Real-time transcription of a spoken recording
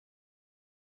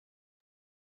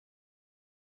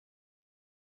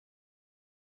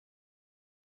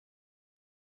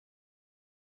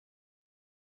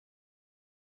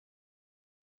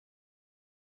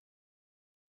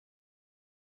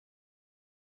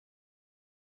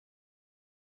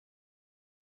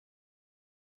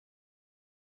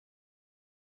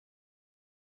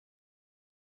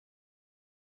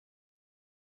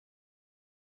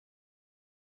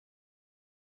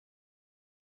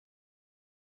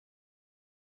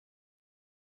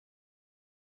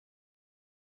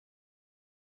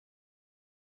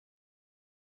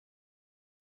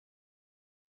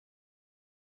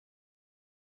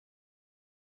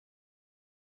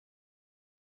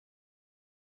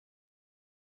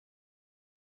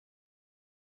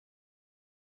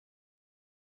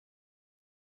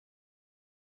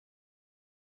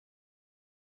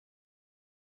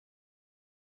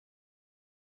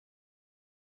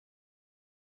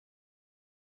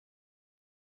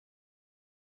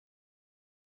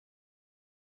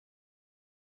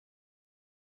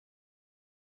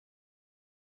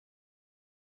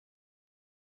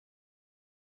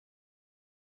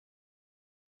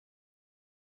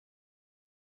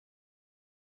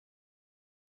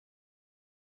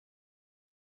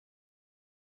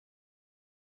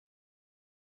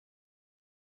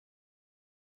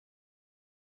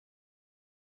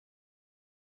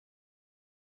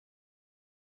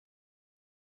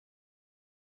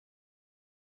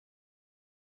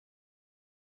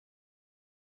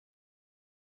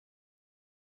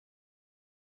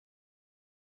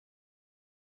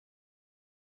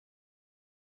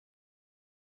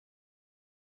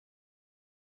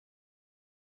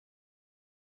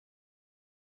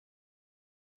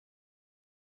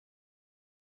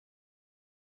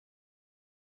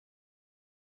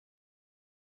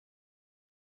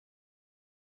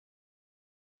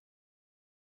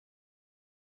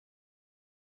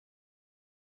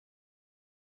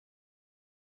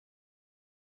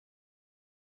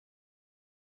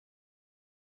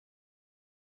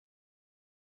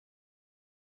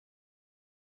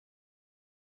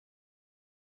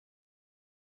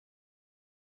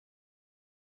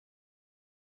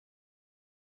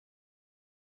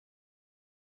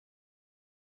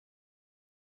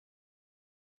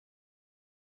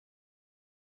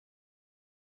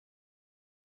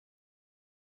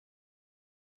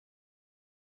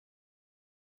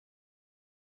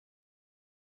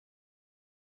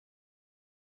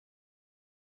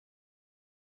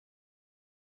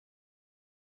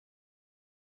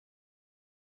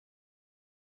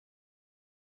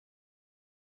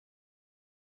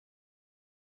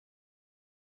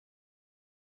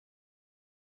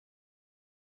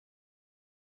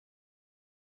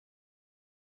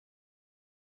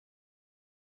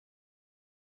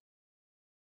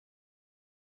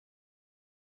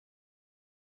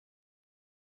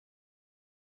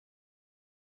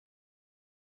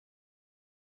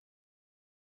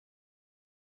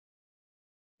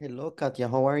Hello, Katya.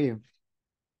 How are you?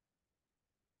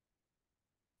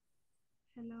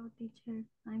 Hello, teacher.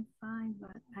 I'm fine,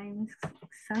 but I'm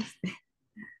exhausted.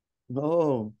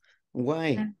 Oh,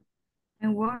 why?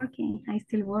 I'm working. I'm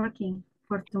still working.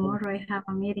 For tomorrow, I have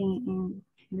a meeting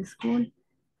in the school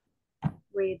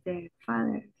with the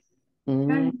father. Mm,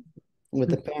 Parents. with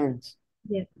the parents.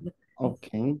 Yes, the parents.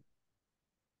 Okay.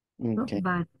 So, Okay.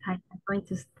 but I'm going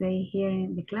to stay here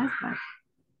in the class,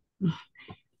 but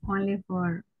only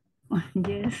for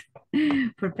yes,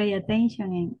 for pay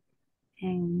attention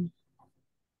and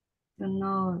to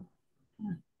know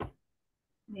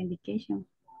the indication.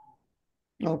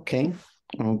 Okay.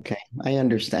 Okay. I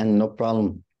understand. No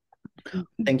problem.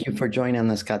 Thank you for joining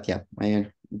us, Katya.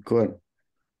 Good.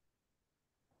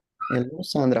 Hello,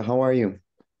 Sandra. How are you?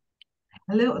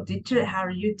 Hello, teacher. How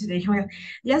are you today? Well,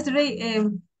 yesterday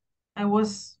I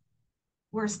was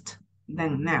worse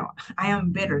than now. I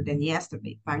am better than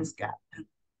yesterday, thanks God.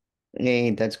 Hey,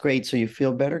 that's great. So you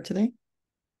feel better today?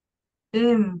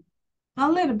 Um, a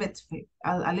little bit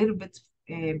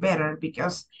better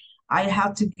because I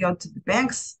have to go to the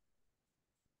banks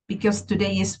because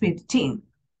today is 15,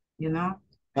 you know,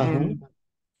 Uh-huh. and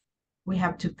we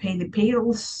have to pay the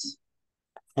payrolls.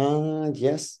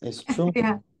 Yes, it's true.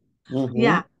 Yeah, Mm-hmm.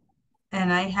 yeah,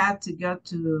 and I had to go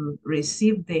to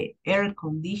receive the air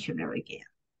conditioner again.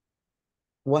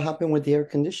 What happened with the air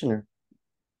conditioner?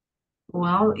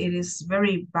 Well, it is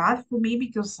very bad for me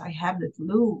because I have the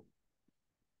flu.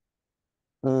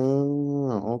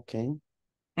 Okay.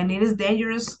 And it is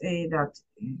dangerous that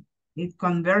it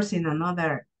converts in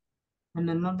another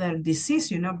disease,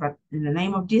 but in the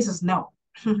name of Jesus, no.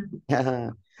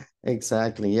 Yeah,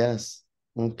 exactly. Yes.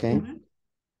 Okay. Mhm.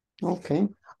 Okay.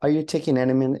 Are you taking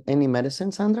any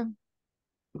medicine, Sandra?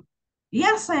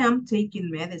 Yes, I am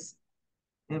taking medicine,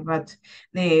 but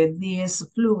these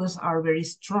flus are very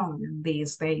strong in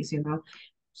these days,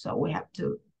 so we have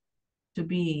to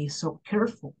be so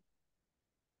careful.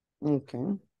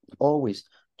 Okay. Always.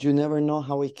 You never know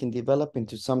how it can develop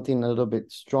into something a little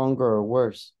bit stronger or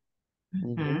worse.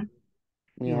 Mhm.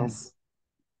 Yeah. Yes.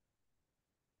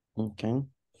 Okay.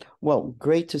 Well,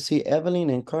 great to see Evelyn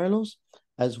and Carlos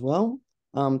as well.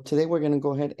 Today we're going to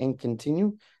go ahead and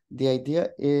continue. The idea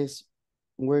is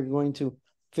we're going to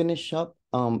finish up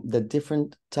the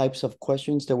different types of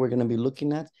questions that we're going to be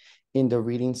looking at in the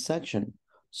reading section.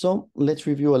 So let's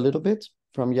review a little bit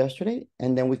from yesterday,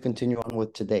 and then we continue on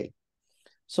with today.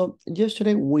 So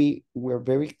yesterday we were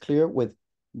very clear with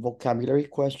vocabulary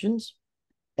questions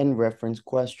and reference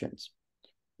questions.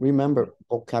 Remember,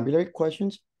 vocabulary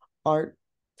questions are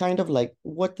kind of like,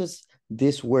 what does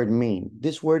this word mean?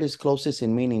 This word is closest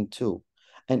in meaning to,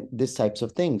 and these types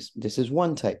of things. This is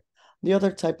one type. The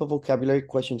other type of vocabulary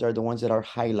questions are the ones that are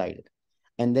highlighted.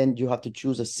 And then you have to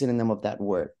choose a synonym of that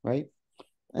word, right?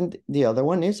 And the other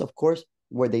one is, of course,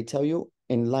 where they tell you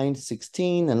in line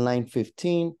 16 and line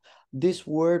 15, this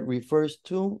word refers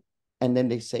to, and then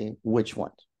they say which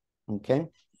one, okay?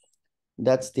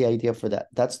 That's the idea for that.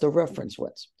 That's the reference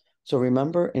ones. So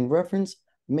remember, in reference,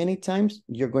 many times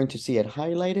you're going to see it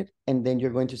highlighted, and then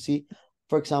you're going to see,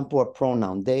 for example, a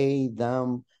pronoun, they,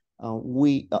 them,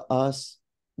 we, us,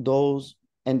 those,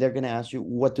 and they're going to ask you,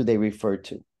 what do they refer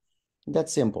to?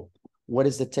 That's simple. What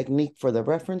is the technique for the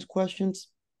reference questions?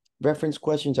 Reference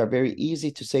questions are very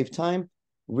easy to save time.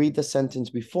 Read the sentence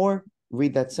before,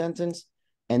 read that sentence,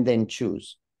 and then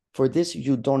choose. For this,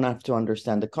 you don't have to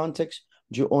understand the context.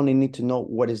 You only need to know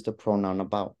what is the pronoun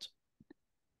about.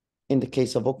 In the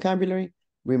case of vocabulary,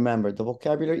 remember, the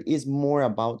vocabulary is more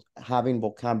about having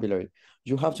vocabulary.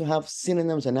 You have to have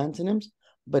synonyms and antonyms,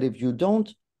 but if you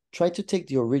don't, try to take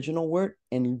the original word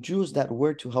and use that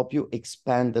word to help you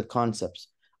expand the concepts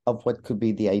of what could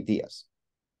be the ideas.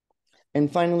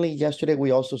 And finally, yesterday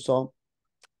we also saw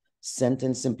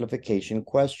sentence simplification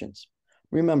questions.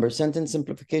 Remember, sentence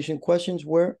simplification questions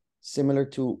were similar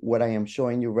to what I am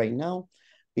showing you right now,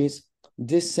 is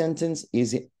this sentence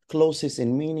is closest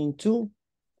in meaning to,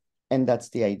 and that's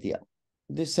the idea.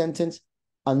 This sentence,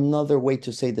 another way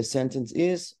to say the sentence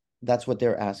is, that's what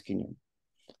they're asking you.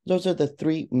 Those are the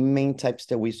three main types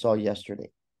that we saw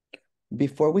yesterday.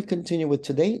 Before we continue with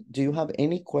today, do you have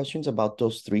any questions about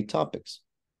those three topics?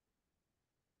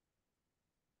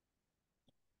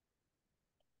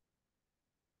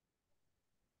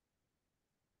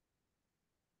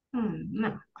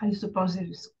 No, I suppose it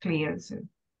is clear. So.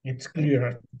 It's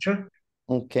clear, teacher.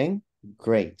 Okay,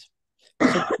 great.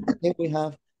 So today we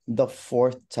have the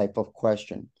fourth type of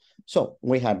question. So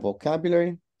we had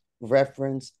vocabulary,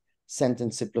 reference,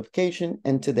 sentence simplification,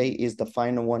 and today is the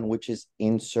final one, which is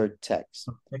insert text.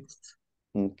 Text.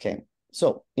 Okay,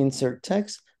 so insert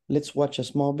text. Let's watch a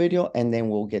small video and then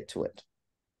we'll get to it.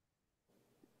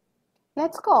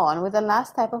 Let's go on with the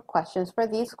last type of questions for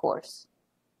this course,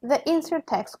 the insert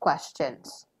text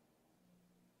questions.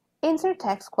 Insert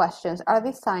text questions are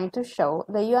designed to show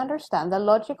that you understand the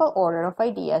logical order of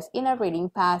ideas in a reading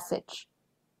passage.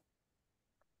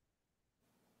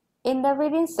 In the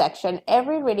reading section,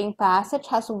 every reading passage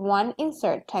has one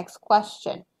insert text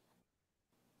question.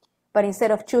 But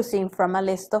instead of choosing from a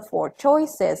list of 4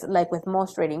 choices, like with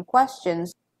most reading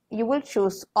questions, you will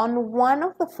choose on one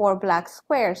of the 4 black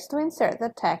squares to insert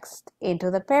the text into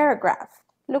the paragraph.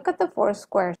 Look at the 4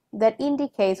 squares that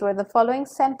indicates where the following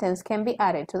sentence can be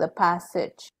added to the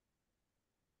passage.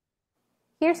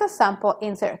 Here's a sample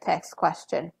insert text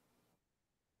question.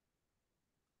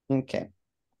 Okay,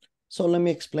 so let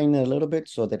me explain it a little bit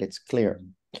so that it's clear.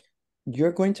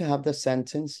 You're going to have the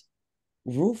sentence,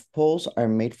 roof poles are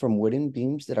made from wooden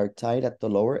beams that are tied at the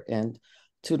lower end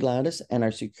to lattice and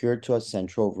are secured to a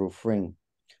central roof ring.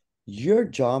 Your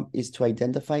job is to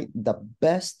identify the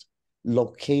best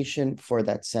location for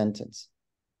that sentence.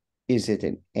 Is it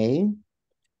in A,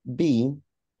 B,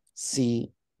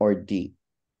 C, or D?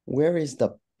 Where is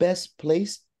the best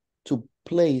place to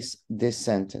place this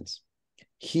sentence?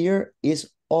 Here is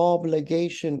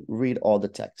obligation, read all the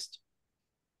text.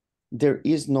 There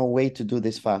is no way to do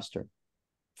this faster.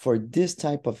 For this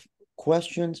type of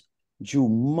questions, you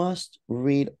must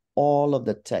read all of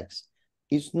the text.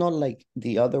 It's not like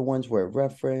the other ones where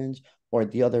reference or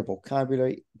the other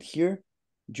vocabulary. Here,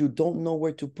 you don't know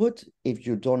where to put if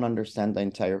you don't understand the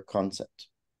entire concept.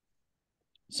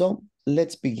 So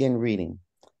let's begin reading.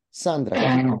 Sandra.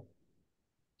 I'm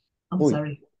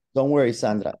sorry. Don't worry,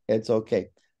 Sandra. It's okay.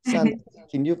 Sandra,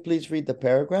 can you please read the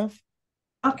paragraph?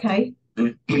 Okay.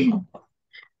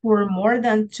 For more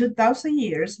than 2,000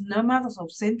 years, nomads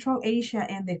of Central Asia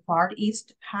and the Far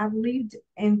East have lived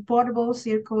in portable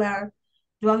circular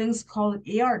dwellings called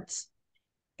yurts.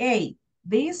 A.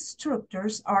 These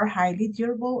structures are highly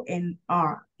durable and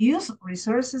use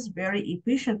resources very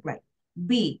efficiently.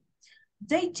 B.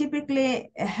 They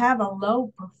typically have a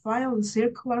low profile and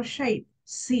circular shape.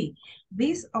 C.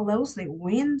 This allows the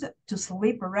wind to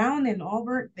sweep around and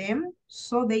over them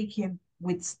so they can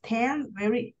withstand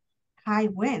very high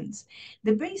winds.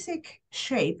 The basic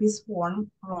shape is formed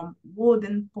from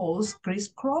wooden poles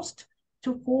crisscrossed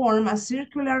to form a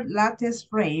circular lattice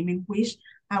frame in which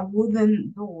a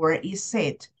wooden door is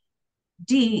set.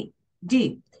 D.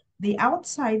 The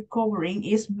outside covering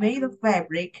is made of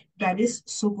fabric that is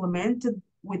supplemented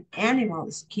with animal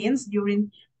skins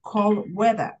during cold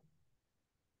weather.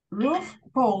 Roof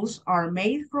poles are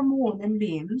made from wooden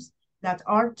beams that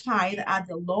are tied at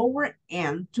the lower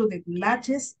end to the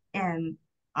lattice and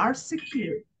are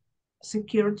secured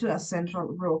to a central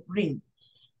roof ring.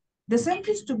 The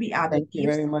sentence to be added. Thank you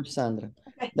very much, Sandra.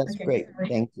 Okay, That's okay, great. sorry.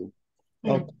 Thank you.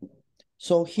 Okay.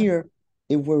 So here,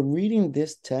 if we're reading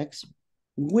this text,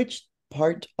 which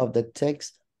part of the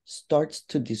text starts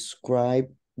to describe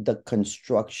the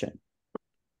construction?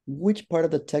 Which part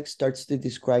of the text starts to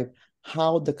describe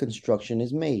how the construction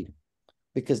is made?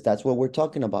 Because that's what we're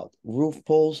talking about. Roof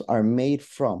poles are made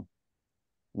from.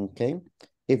 Okay.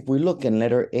 If we look in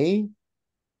letter A,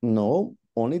 no,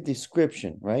 only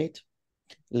description, right?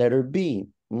 Letter B,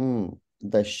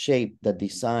 the shape, the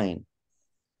design.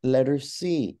 Letter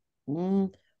C,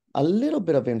 a little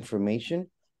bit of information,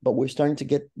 but we're starting to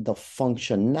get the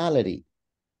functionality.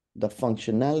 The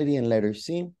functionality in letter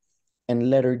C. And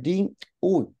letter D,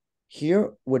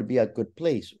 here would be a good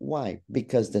place. Why?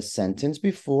 Because the sentence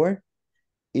before,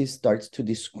 it starts to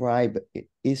describe, it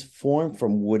is formed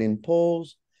from wooden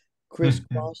poles,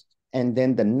 crisscrossed, and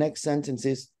then the next sentence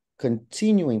is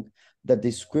continuing the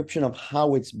description of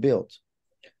how it's built,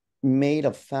 made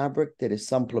of fabric that is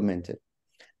supplemented.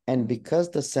 And because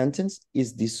the sentence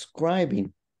is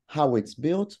describing how it's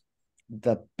built,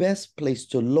 the best place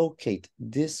to locate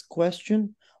this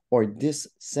question or this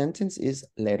sentence is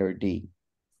letter D.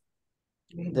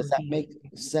 Does that make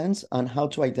sense on how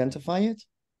to identify it?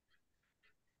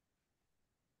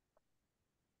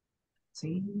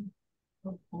 See,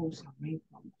 the poles are made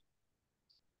from.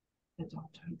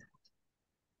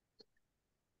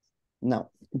 Now,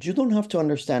 you don't have to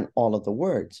understand all of the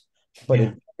words, but if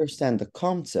you understand the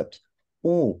concept,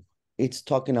 it's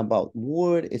talking about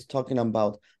wood, it's talking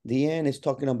about the end, it's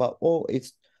talking about,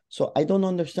 so I don't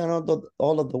understand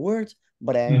all of the words,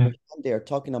 but I understand they are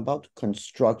talking about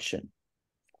construction.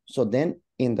 So then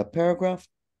in the paragraph,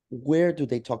 where do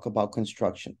they talk about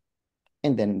construction?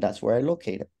 And then that's where I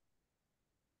locate it.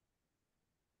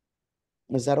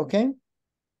 Is that okay?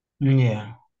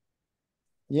 Yeah.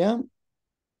 Yeah.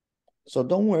 So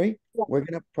don't worry. We're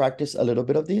going to practice a little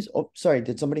bit of these. Oh, sorry.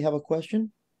 Did somebody have a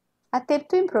question? A tip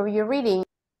to improve your reading.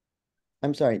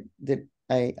 I'm sorry. Did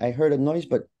I heard a noise,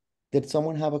 but did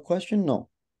someone have a question? No.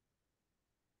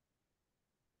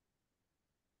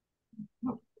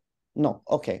 No.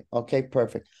 Okay. Okay,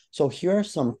 perfect. So here are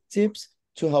some tips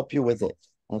to help you with it.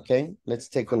 Okay, let's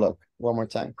take a look one more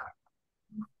time.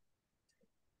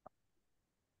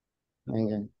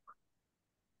 Again.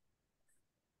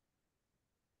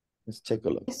 Let's take a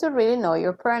look. Is to really know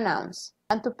your pronouns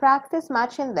and to practice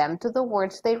matching them to the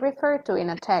words they refer to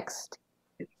in a text.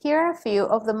 Here are a few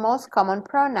of the most common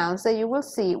pronouns that you will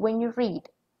see when you read.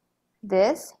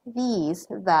 This, these,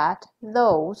 that,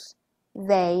 those,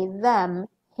 they, them,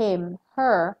 him,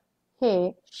 her,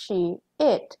 he, she,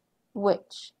 it,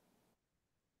 which.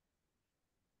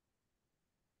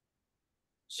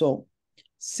 So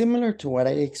similar to what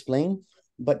I explained,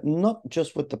 but not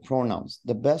just with the pronouns.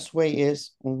 The best way is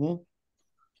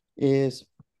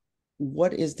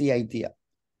what is the idea?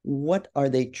 What are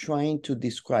they trying to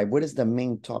describe? What is the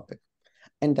main topic?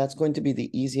 And that's going to be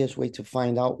the easiest way to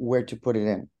find out where to put it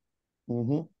in.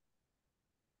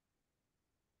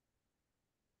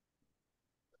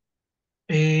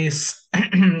 Is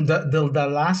the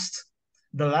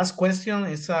last question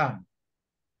is a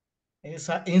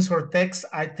insert text.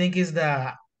 I think is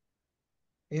the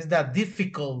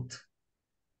difficult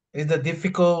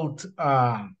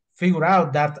figure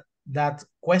out that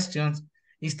questions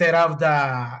instead of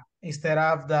the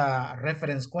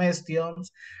reference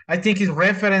questions. I think it's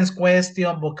reference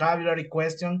question, vocabulary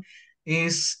question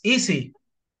is easy.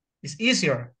 It's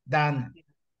easier than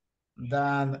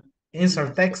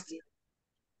insert text.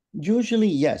 Usually,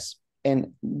 yes.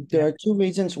 And there are two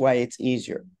reasons why it's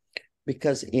easier.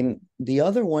 Because in the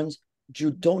other ones,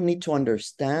 you don't need to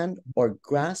understand or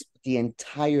grasp the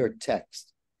entire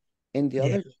text. In the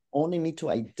others, you only need to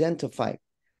identify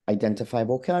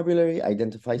vocabulary,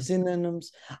 identify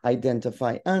synonyms,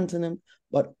 identify antonym,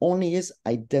 but only is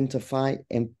identify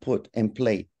and put and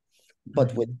play.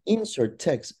 But with insert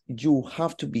text, you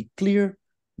have to be clear,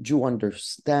 you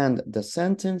understand the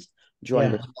sentence, you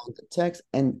understand the text,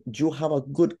 and you have a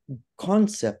good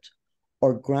concept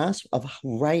or grasp of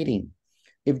writing.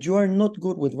 If you are not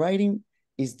good with writing,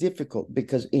 it's difficult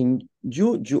because in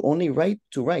you only write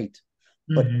to write.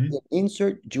 But in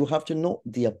insert, you have to know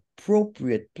the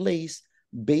appropriate place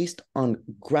based on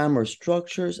grammar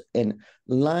structures and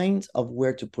lines of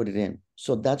where to put it in.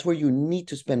 So that's where you need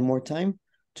to spend more time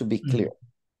to be clear.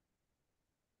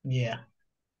 Yeah.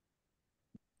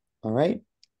 All right.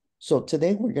 So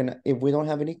today we're going to, if we don't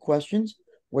have any questions,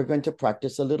 we're going to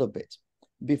practice a little bit.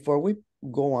 Before we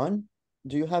go on,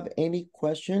 do you have any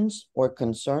questions or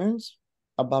concerns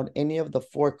about any of the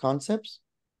four concepts?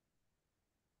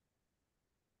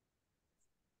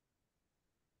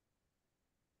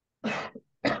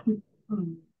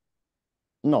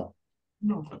 No.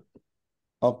 No.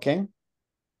 Okay.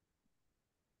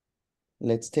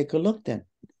 Let's take a look then.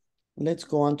 Let's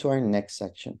go on to our next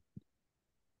section.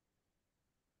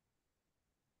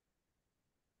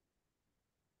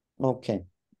 Okay.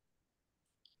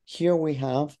 Here we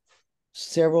have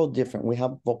several different, we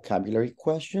have vocabulary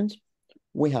questions,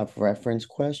 we have reference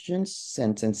questions,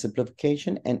 sentence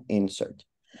simplification, and insert.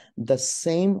 The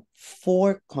same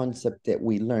four concepts that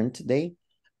we learned today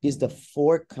is the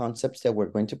four concepts that we're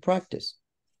going to practice.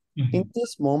 In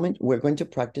this moment, we're going to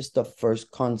practice the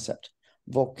first concept,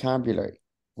 vocabulary,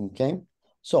 okay?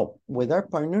 So with our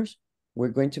partners, we're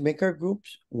going to make our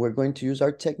groups, we're going to use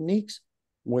our techniques,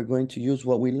 we're going to use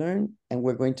what we learned, and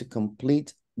we're going to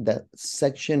complete the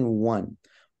section 1,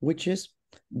 which is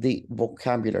the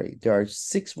vocabulary. There are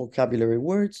 6 vocabulary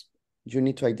words you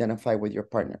need to identify with your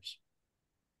partners.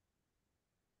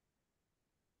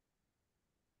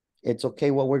 It's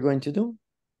okay what we're going to do?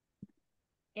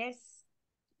 Yes.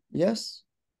 Yes?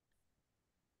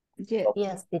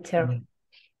 Yes, teacher.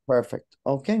 Perfect.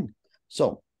 Okay.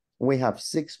 So we have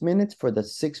 6 minutes for the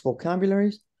 6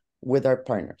 vocabularies with our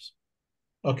partners.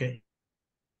 Okay.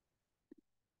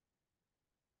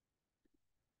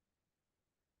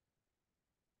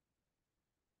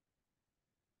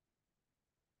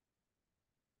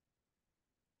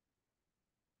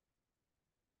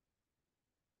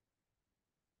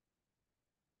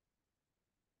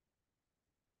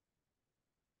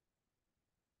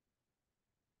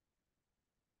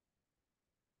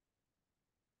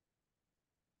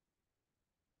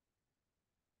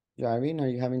 Irene, are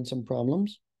you having some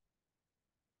problems?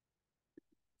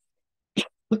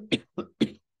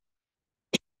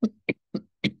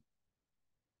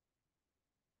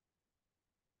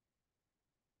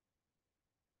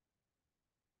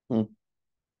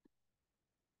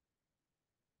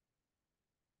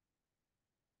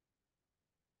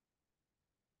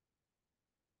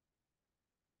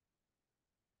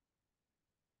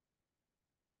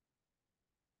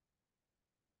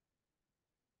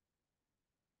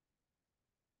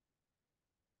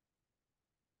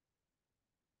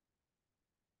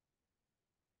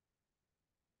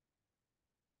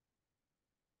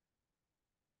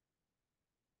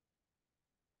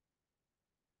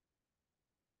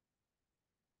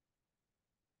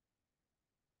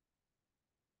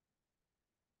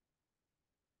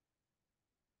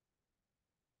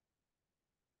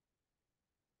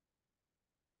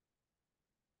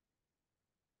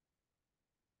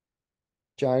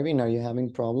 Jarvin, are you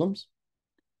having problems?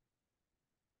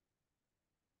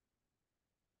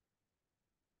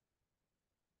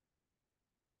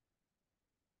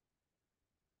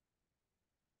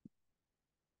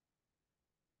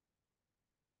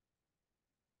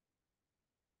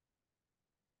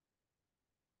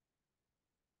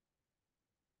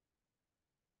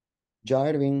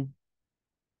 Jarvin.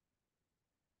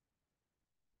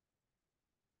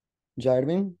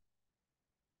 Jarvin?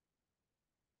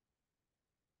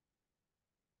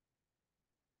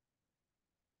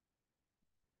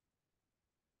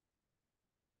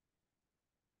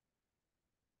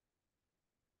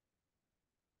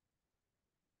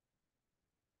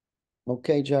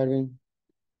 Okay, Jarvin.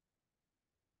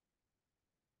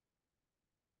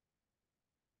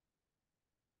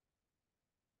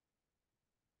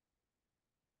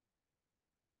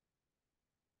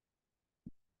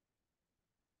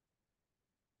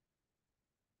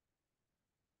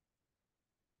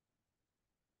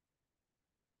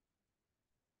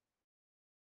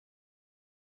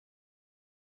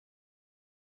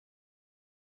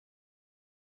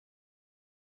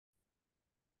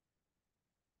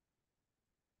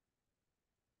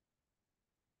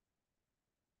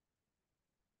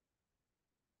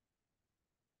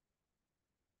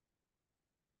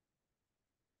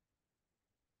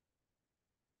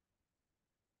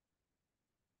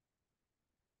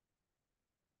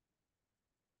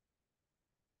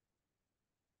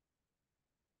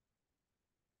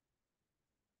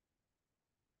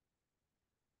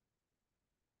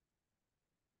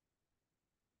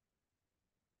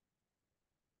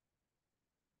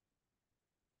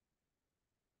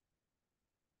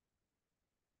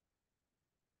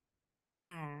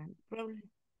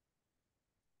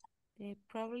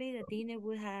 Probably the dinner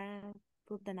would have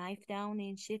put the knife down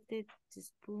and shifted the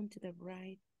spoon to the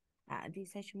right.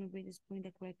 This action will bring the spoon in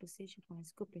the correct position for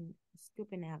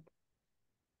scooping up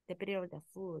the bit of the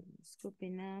food,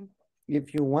 scooping up.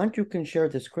 If you want, you can share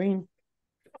the screen.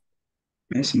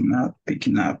 Messing up,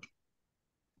 picking up.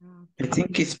 I Okay.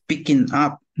 think it's picking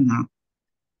up now.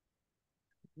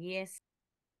 Yes.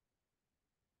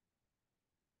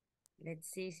 Let's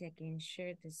see if I can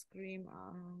share the screen.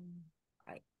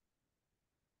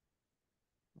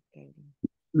 Okay.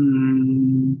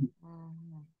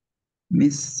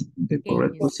 Miss the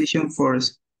correct position for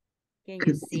Can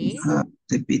you see? up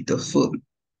the bit of food.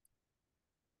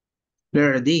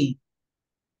 Letter D.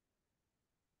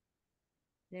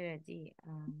 Letter D.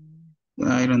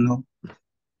 I don't know.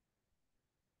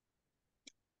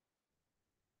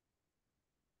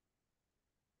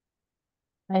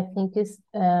 I think it's,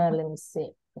 let me see.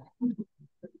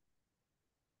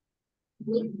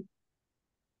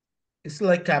 It's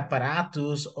like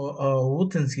apparatus or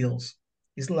utensils.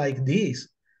 It's like this.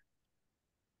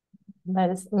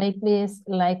 But maybe it's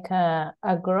like a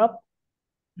group.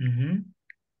 Mm-hmm.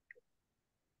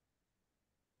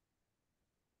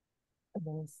 Let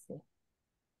me see.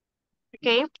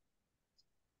 Okay.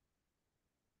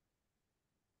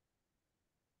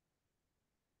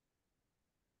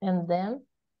 And then?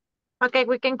 Okay,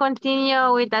 we can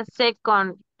continue with the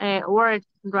second word,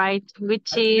 right?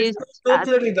 Which is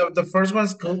Totally the first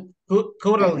one's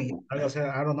totally. Like I said,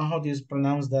 I don't know how to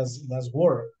pronounce that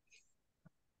word.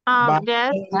 But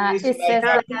yes. It says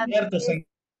that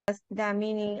The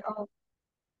meaning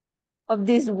of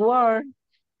this word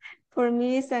for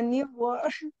me is a new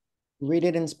word. Read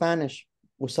it in Spanish.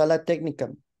 Usa la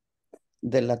técnica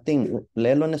del latín.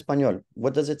 Léelo en español.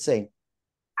 What does it say?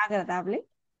 Agradable.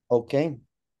 Okay.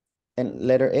 And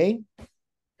letter A?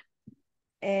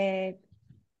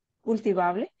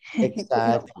 Cultivable.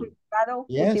 Exactly. Cultivado,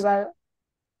 Yes. cultivado.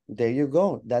 There you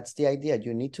go. That's the idea.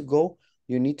 You need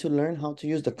to learn how to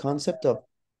use the concept of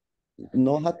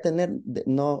no vas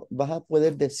a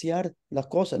poder desear las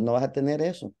cosas, no vas a tener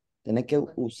eso. Tienes que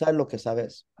usar lo que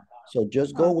sabes. So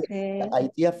just go with the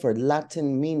idea for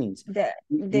Latin meanings. The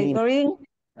green,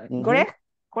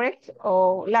 correct,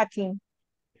 or Latin.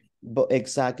 But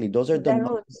exactly, those are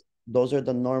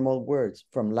the normal words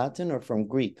from Latin or from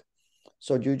Greek.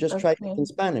 So you just try it in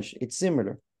Spanish. It's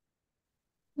similar.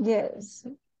 Yes.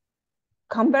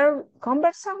 Conversation.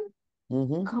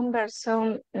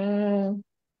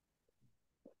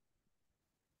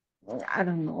 I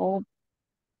don't know.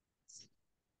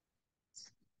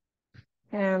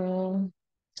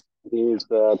 Is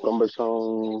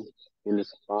conversation in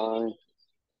Spanish.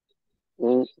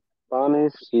 In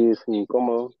Spanish is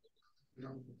incómodo.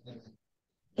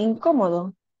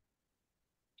 Incómodo.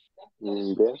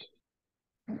 Yes.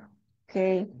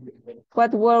 Okay.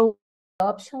 What were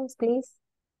options, please?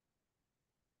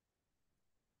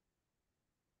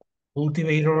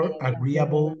 Cultivator,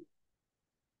 agreeable.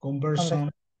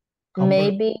 Conversion.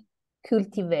 Maybe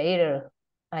cultivator,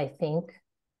 I think.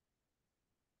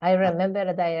 I remember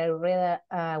that I read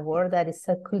a word that is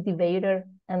a cultivator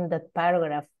and that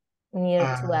paragraph near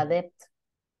to adept.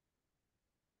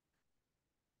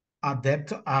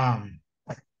 Adept,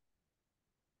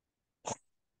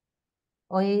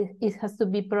 Or it has to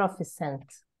be proficient.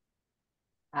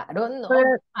 I don't know.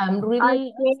 But I'm I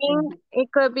really think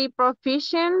it could be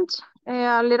proficient,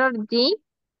 a little D.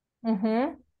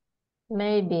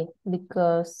 Maybe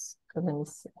because let me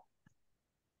see.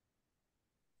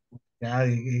 yeah,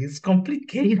 it's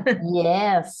complicated.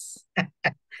 Yes.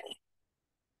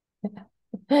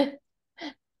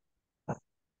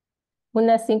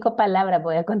 Unas 5 palabras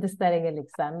voy a contestar en el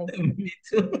examen. Me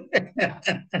too.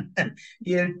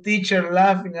 Y el teacher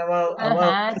laughing about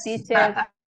teacher.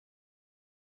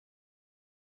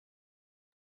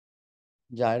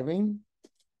 Jarvin.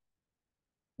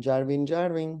 Jarvin.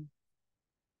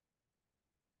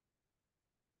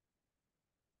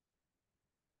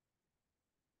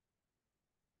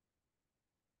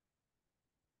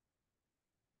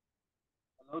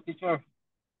 Hello, teacher.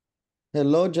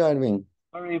 Hello, Jarvin.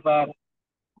 Sorry, but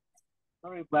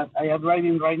I am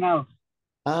driving right now.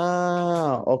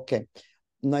 Ah, okay.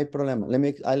 No hay problema.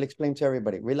 I'll explain to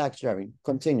everybody. Relax, Jarvin.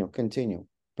 Continue.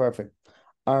 Perfect.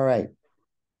 All right.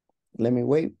 Let me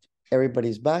wait.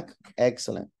 Everybody's back.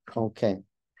 Excellent. Okay.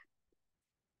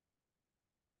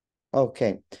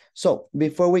 Okay. So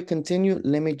before we continue,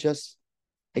 let me just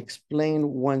explain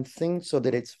one thing so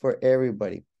that it's for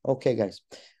everybody. Okay, guys.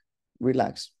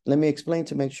 Relax. Let me explain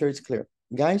to make sure it's clear.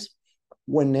 Guys,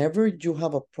 whenever you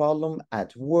have a problem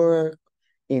at work,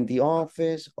 in the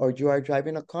office, or you are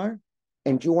driving a car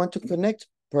and you want to connect,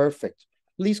 perfect.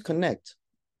 Please connect.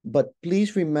 But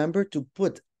please remember to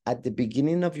put at the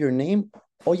beginning of your name,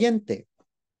 oyente.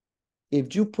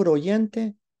 If you put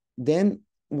oyente, then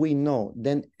we know.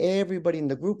 Then everybody in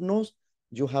the group knows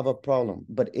you have a problem.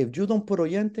 But if you don't put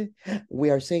oyente,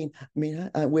 we are saying,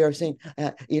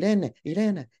 Irene,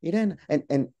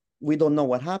 and we don't know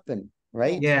what happened,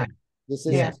 right? Yeah. This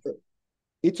is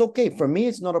it's okay. For me,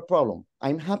 it's not a problem.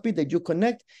 I'm happy that you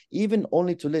connect, even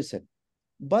only to listen.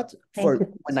 But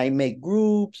when I make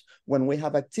groups, when we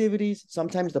have activities,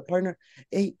 sometimes the partner,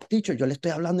 hey, teacher, yo le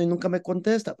estoy hablando y nunca me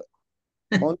contesta.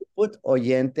 Only put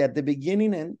oyente at the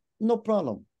beginning and no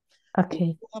problem. Okay.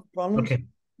 If you have problems,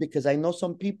 because I know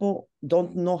some people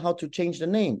don't know how to change the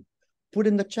name, put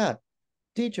in the chat,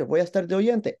 teacher, voy a estar de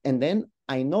oyente. And then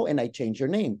I know and I change your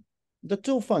name. The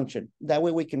two function. That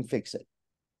way we can fix it.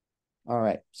 All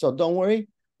right. So don't worry,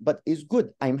 but it's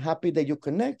good. I'm happy that you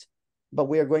connect, but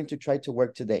we are going to try to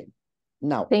work today.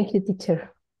 Now. Thank you,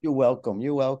 teacher. You're welcome.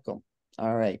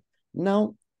 All right.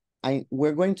 Now,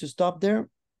 we're going to stop there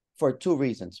for 2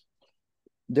 reasons.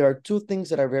 There are 2 things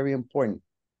that are very important.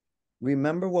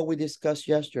 Remember what we discussed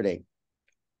yesterday.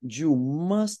 You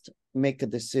must make a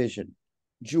decision.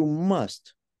 You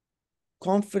must.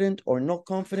 Confident or not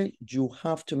confident, you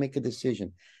have to make a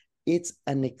decision. It's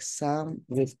an exam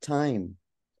with time.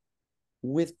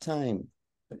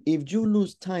 If you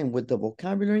lose time with the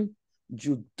vocabulary,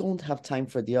 you don't have time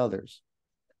for the others.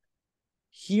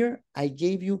 Here, I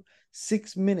gave you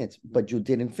 6 minutes, but you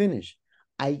didn't finish.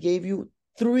 I gave you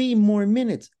 3 more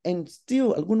minutes, and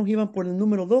still, algunos iban por el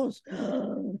número 2.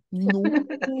 No.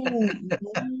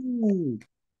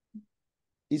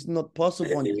 It's not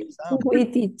possible on the exam. Oui,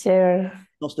 teacher.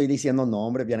 No estoy diciendo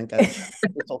nombre, Bianca.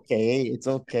 It's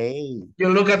okay. You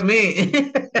look at me.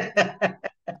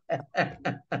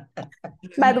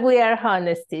 But we are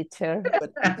honest, teacher.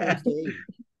 But it's okay.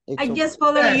 I just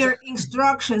follow your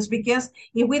instructions, because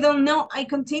if we don't know, I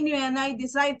continue and I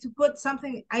decide to put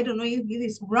something, I don't know if it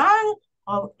is wrong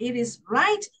or it is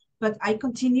right, but I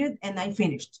continued and I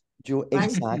finished.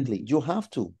 Exactly. You have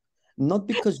to. Not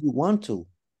because you want to.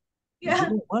 You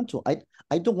don't want to.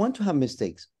 I don't want to have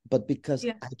mistakes, but because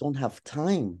I don't have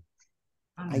time.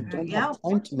 I don't have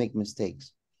time to make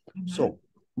mistakes. So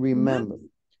remember,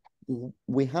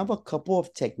 we have a couple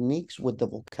of techniques with the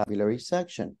vocabulary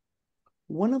section.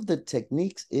 One of the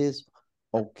techniques is,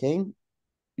 okay,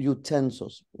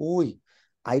 utensils. Uy,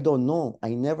 I don't know.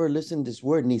 I never listened this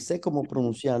word. Ni sé cómo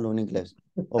pronunciarlo en inglés.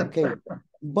 Okay,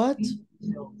 but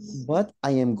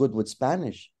I am good with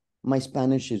Spanish. My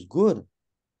Spanish is good.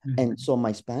 And so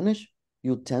my Spanish,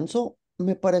 utensil,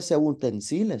 me parece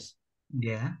utensíles.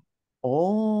 Yeah.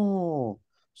 Oh,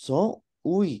 so,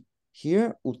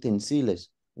 here, utensíles.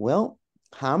 Well,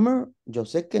 hammer, yo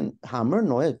sé que hammer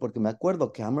no es, porque me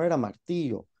acuerdo que hammer era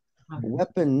martillo.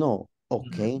 Weapon, no.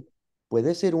 Ok,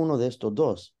 puede ser uno de estos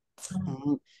dos.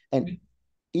 And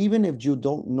even if you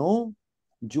don't know,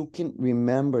 you can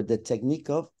remember the technique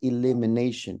of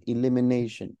elimination.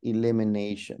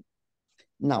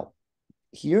 Now,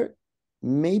 here,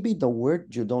 maybe the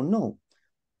word you don't know,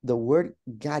 the word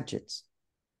gadgets.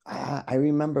 I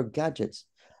remember gadgets.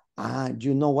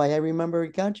 You know why I remember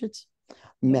gadgets?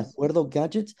 Me acuerdo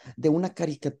gadgets de una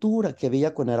caricatura que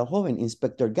veía cuando era joven,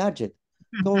 Inspector Gadget.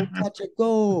 Go, Gadget,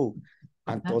 go.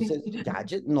 Entonces,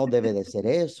 gadget no debe de ser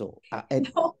eso.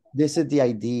 No. This is the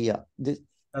idea.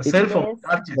 A cell phone.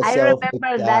 Yes, I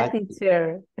remember that,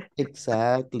 teacher.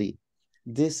 Exactly.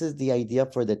 This is the idea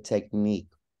for the technique.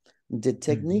 The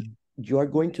technique you are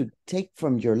going to take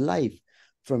from your life,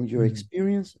 from your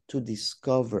experience to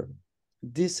discover.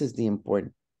 This is the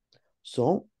important.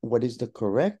 So what is the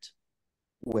correct?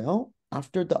 Well,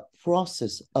 after the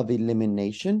process of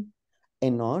elimination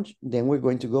and on, then we're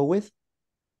going to go with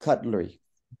cutlery.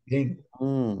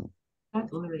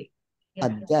 Cutlery. Yeah.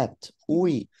 Adapt.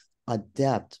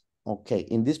 Adapt. Okay,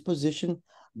 in this position,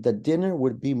 the dinner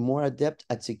would be more adept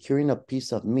at securing a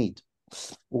piece of meat.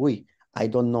 I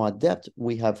don't know adept.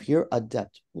 We have here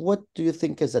adept. What do you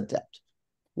think is adept?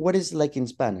 What is like in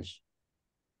Spanish?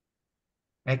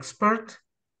 Expert.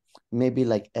 Maybe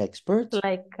like expert.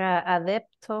 Like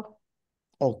adepto.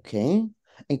 Okay.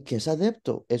 ¿En qué es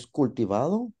adepto? ¿Es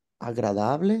cultivado?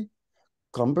 ¿Agradable?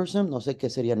 ¿Cumbersome? No sé qué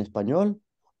sería en español.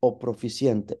 ¿O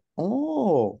proficiente?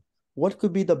 Oh, what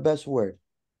could be the best word?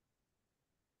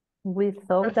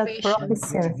 Without that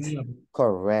proficient.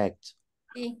 Correct.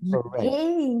 Correct.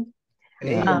 Hey.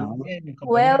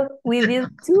 Well, we did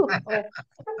too.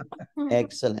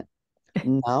 Excellent.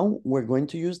 Now we're going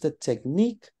to use the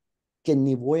technique que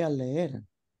ni voy a leer.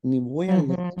 Ni voy a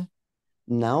leer.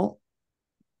 Now,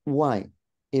 why?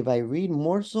 If I read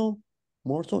morsel,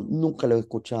 nunca lo he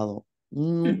escuchado.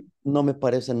 No me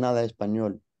parece nada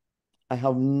español. I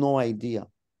have no idea.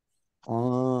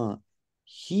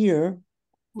 Here,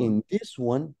 in this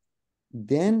one,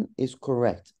 then is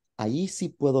correct. Ahí sí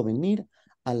puedo venir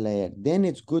a leer. Then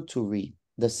it's good to read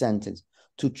the sentence,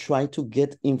 to try to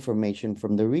get information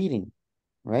from the reading,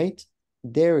 right?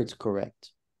 There it's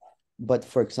correct. But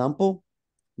for example,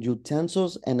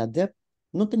 utensils and adept,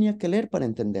 no tenía que leer para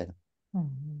entender.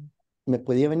 Me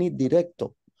podía venir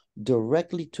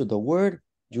directly to the word,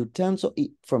 utensil,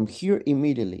 from here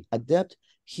immediately. Adept,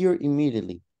 here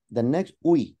immediately. The next,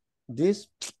 this,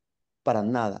 para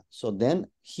nada. So then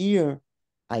here,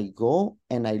 I go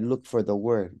and I look for the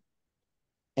word.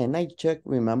 And I check,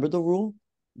 remember the rule?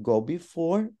 Go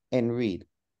before and read.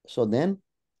 So then,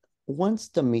 once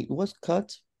the meat was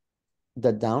cut,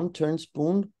 the downturned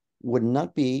spoon would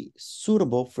not be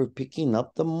suitable for picking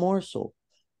up the morsel.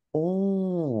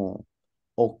 Oh,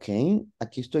 okay.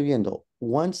 Aquí estoy viendo.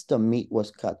 Once the meat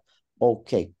was cut.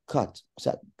 Okay, cut. O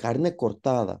sea, carne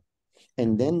cortada.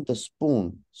 And then the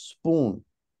spoon.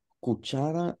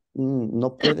 Cuchara, no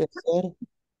puede ser.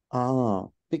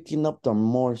 Picking up the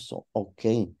morsel.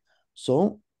 Okay.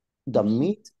 So, the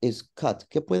meat is cut.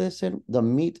 ¿Qué puede ser? The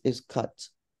meat is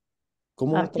cut.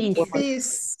 ¿Cómo va a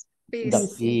Piece.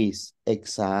 The piece.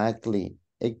 Exactly.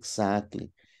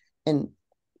 And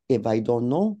if I don't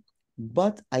know,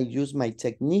 but I use my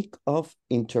technique of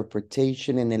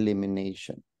interpretation and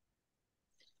elimination.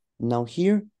 Now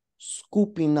here,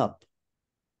 scooping up.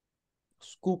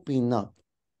 Scooping up.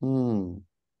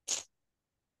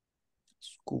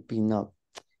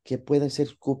 ¿Qué puede ser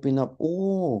scooping up?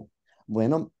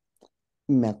 Bueno,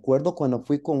 me acuerdo cuando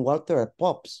fui con Walter a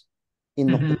Pops y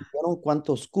nos preguntaron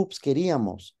cuántos scoops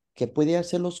queríamos. ¿Qué podía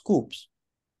ser los scoops?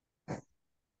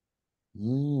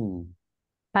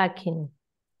 Packing.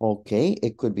 Okay,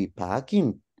 it could be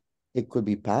packing.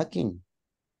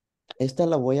 Esta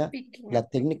la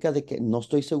técnica de que no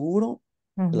estoy seguro,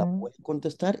 la voy a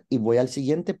contestar y voy al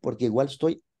siguiente porque igual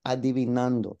estoy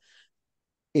adivinando.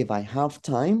 If I have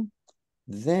time,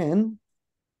 then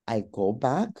I go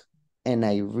back and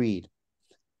I read.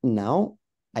 Now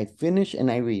I finish and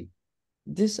I read.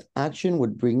 This action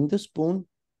would bring the spoon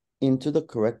into the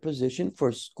correct position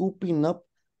for scooping up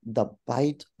the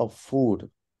bite of food.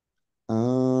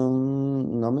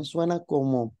 No me suena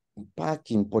como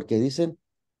packing porque dicen,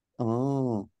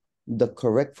 the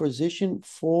correct position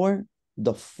for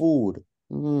the food.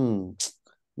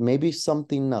 Maybe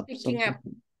something up.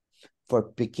 For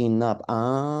picking up.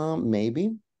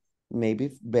 Maybe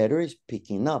better is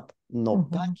picking up, no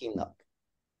packing up.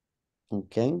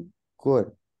 Okay,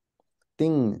 good.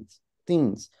 Things.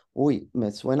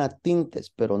 Me suena tintes,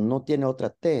 pero no tiene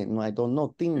otra T. No, I don't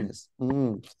know things.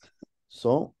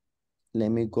 So, let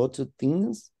me go to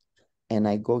things, and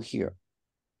I go here.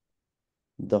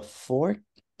 The fork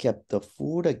kept the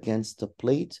food against the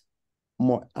plate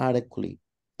more adequately,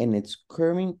 and its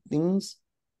curving things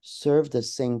serve the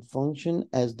same function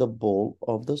as the bowl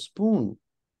of the spoon.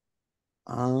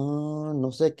 Ah,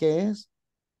 no sé qué es,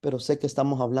 pero sé que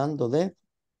estamos hablando de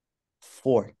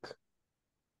fork.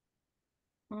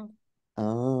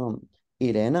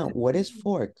 Irena, what is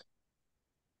fork?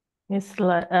 It's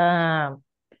like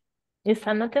it's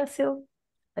an utensil.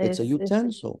 It's a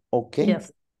utensil. Okay.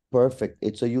 Yes. Perfect.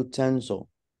 It's a utensil.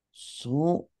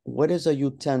 So, what is a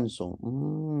utensil?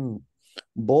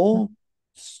 Bowl,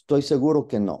 estoy seguro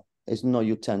que no. It's no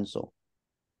utensil.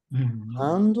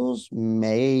 Handles,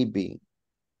 maybe.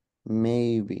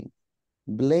 Maybe.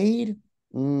 Blade,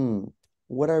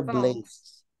 what are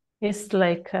blades? It's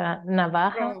like a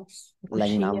navaja.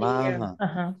 Like Cuchillo.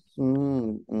 navaja.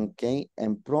 Okay.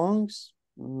 And prongs?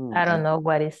 I don't know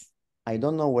what is. I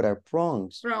don't know what are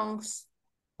prongs. Prongs.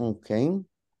 Okay.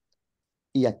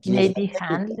 Y aquí Maybe es la técnica.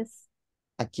 handles.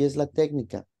 Aquí es la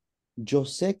técnica. Yo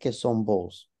sé que son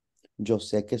bowls. Yo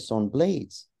sé que son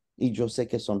blades. Y yo sé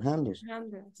que son handles.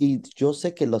 Y yo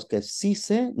sé que los que sí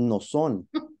sé no son.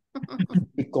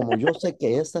 Y como yo sé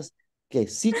que estas que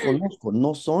sí conozco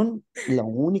no son, la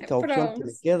única opción que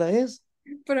me queda es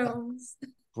Prongs.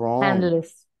 prongs.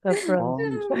 Handles.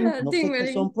 Prongs. No sé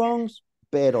qué son prongs,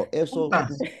 pero eso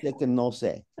sé que no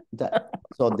sé.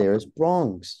 So there's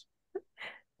prongs.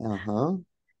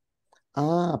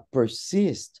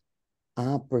 Persist.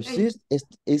 Persist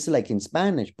is like in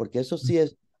Spanish, porque eso sí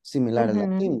es similar al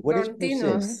latín. What is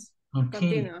persist?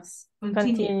 Continuous.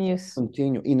 Continuous.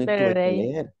 Continue. Y no tuve que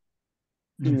leer.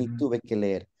 Y ni tuve que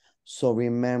leer. So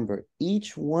remember,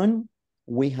 each one,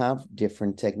 we have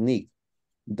different technique.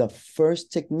 The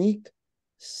first technique,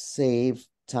 save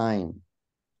time.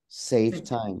 Save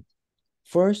time.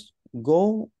 First,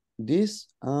 go this,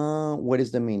 what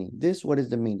is the meaning? This, what is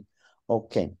the meaning?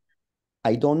 Okay.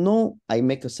 I don't know. I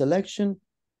make a selection.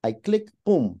 I click,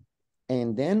 boom.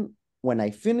 And then when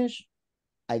I finish,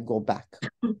 I go back.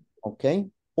 Okay.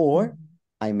 Or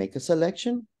I make a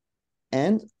selection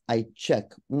and I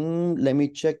check. Let me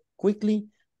check quickly.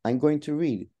 I'm going to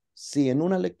read. Si en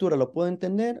una lectura lo puedo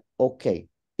entender, okay.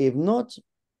 If not,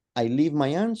 I leave my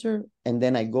answer and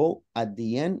then I go at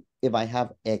the end if I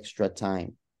have extra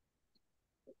time.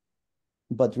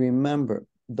 But remember,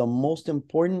 the most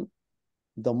important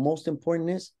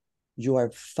is you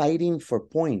are fighting for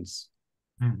points.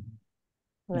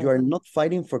 You are not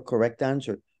fighting for correct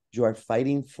answer. You are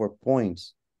fighting for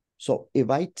points. So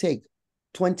if I take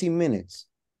 20 minutes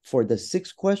for the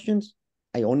 6 questions,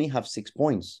 I only have 6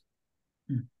 points.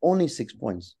 Only 6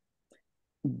 points.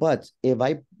 But if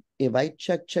I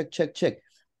check,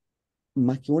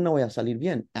 más que una voy a salir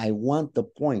bien. I want the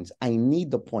points. I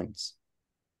need the points,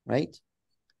 right?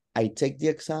 I take the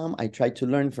exam. I try to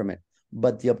learn from it.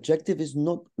 But the objective is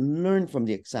not learn from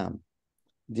the exam.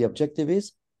 The objective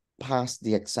is pass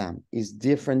the exam. It's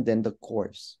different than the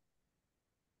course.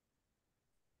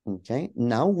 Okay,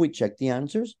 now we check the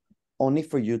answers only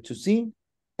for you to see,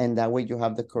 and that way you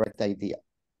have the correct idea.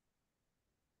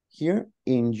 Here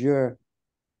in your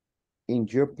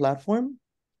platform,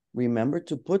 remember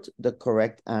to put the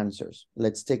correct answers.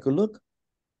 Let's take a look.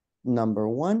 Number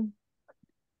 1,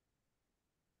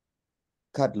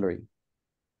 cutlery.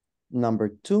 Number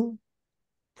 2,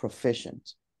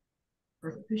 proficient.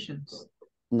 Proficient.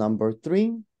 Number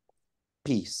 3,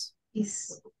 piece.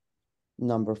 Piece.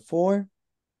 Number 4,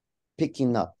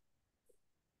 picking up.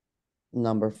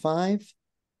 Number 5,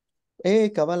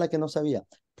 cabala que no sabía,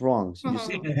 prongs. You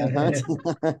see?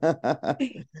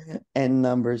 And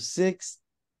number 6,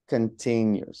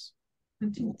 continuous.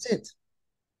 That's it.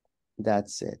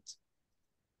 That's it.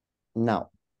 Now,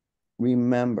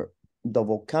 remember, the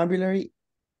vocabulary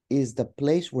is the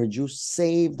place where you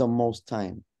save the most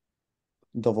time.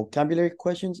 The vocabulary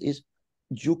questions is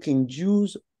you can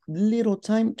use little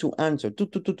time to answer.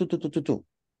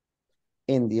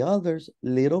 And the others,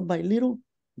 little by little,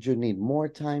 you need more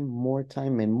time,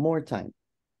 and more time.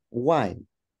 Why?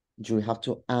 You have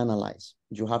to analyze.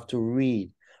 You have to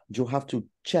read. You have to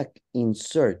check,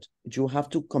 insert. You have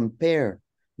to compare.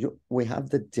 We have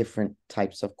the different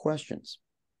types of questions.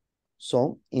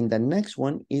 So in the next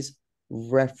one is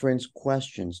reference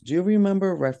questions. Do you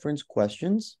remember reference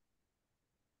questions?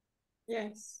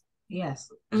 Yes. Yes.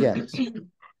 Yes.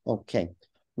 Okay.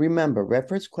 Remember,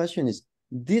 reference question is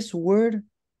this word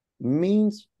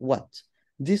means what?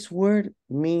 This word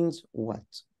means what?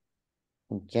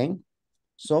 Okay.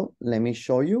 So let me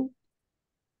show you.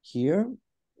 Here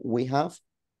we have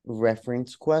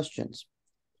reference questions.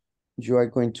 You are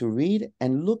going to read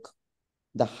and look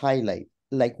the highlight,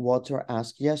 like Walter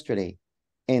asked yesterday.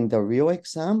 In the real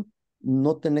exam,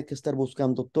 no tiene que estar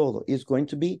buscando todo. It's going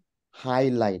to be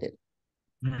highlighted.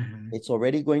 It's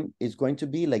going to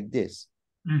be like this.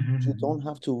 You don't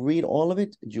have to read all of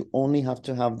it. You only have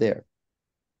to have there.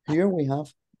 Here we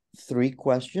have 3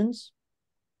 questions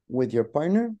with your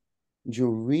partner. You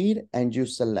read and you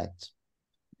select.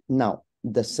 Now,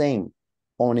 the same,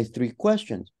 only 3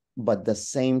 questions, but the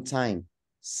same time,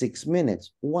 6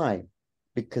 minutes. Why?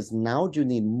 Because now you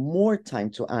need more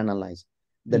time to analyze.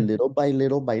 The little by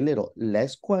little,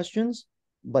 less questions,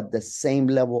 but the same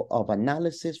level of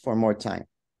analysis for more time.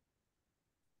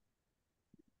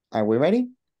 Are we ready?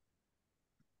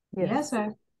 Yes,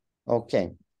 sir.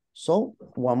 Okay, so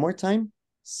one more time,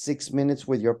 6 minutes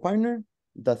with your partner,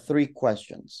 the 3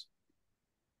 questions.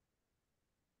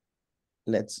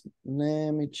 Let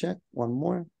me check one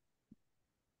more.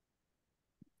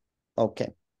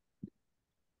 Okay.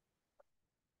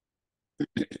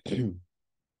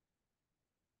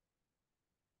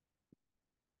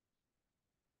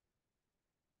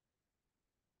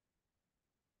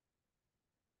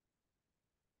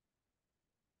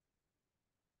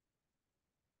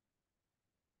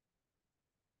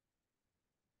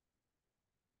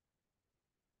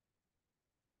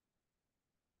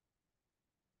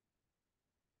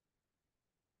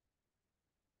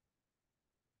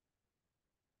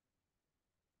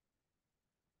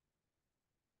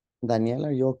 Daniel,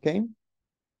 are you okay?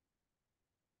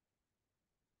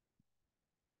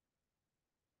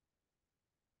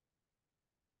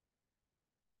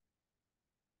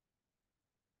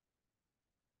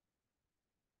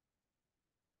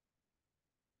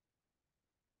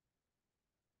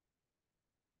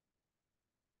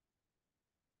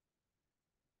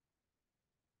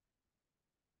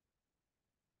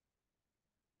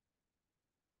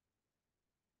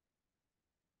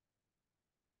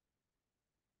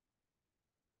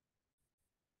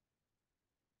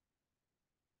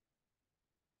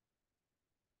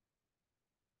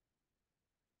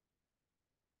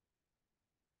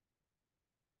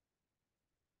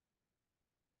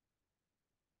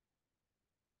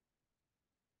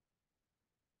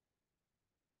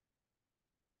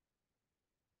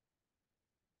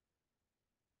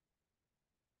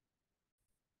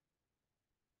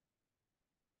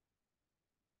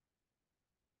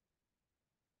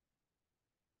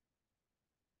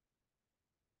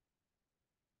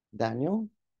 Daniel?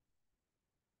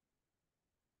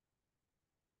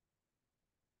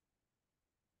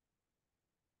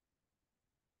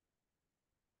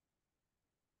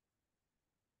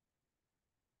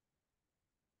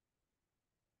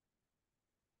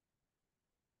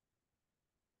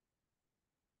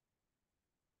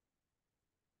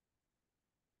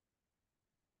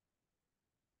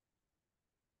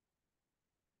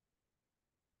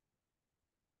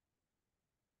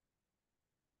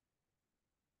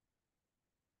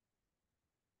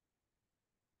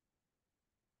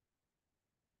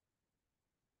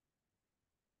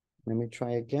 Let me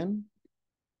try again.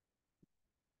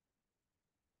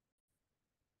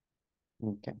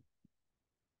 Okay.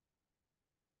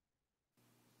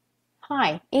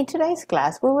 Hi, in today's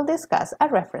class, we will discuss a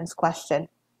reference question.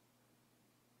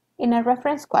 In a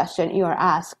reference question, you are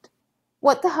asked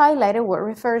what the highlighted word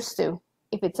refers to.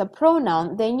 If it's a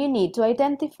pronoun, then you need to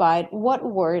identify what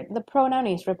word the pronoun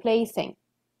is replacing.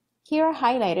 Here are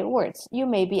highlighted words you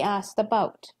may be asked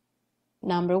about.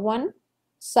 Number 1,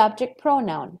 subject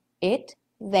pronoun, it,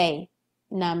 they.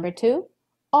 Number 2,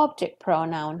 object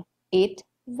pronoun, it,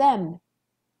 them.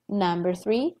 Number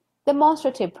 3,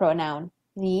 demonstrative pronoun,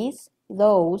 these,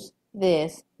 those,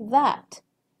 this, that.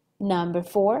 Number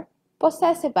 4,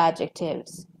 possessive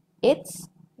adjectives, its,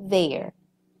 their.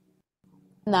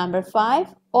 Number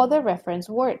 5, other reference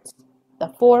words, the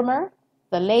former,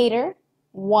 the later,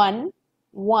 one,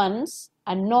 once,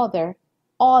 another,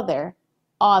 other,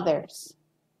 others.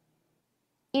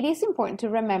 It is important to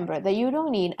remember that you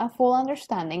don't need a full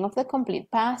understanding of the complete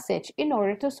passage in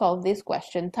order to solve this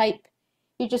question type.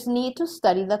 You just need to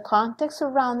study the context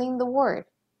surrounding the word.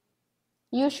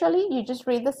 Usually, you just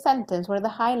read the sentence where the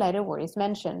highlighted word is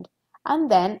mentioned,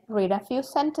 and then read a few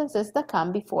sentences that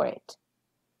come before it.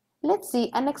 Let's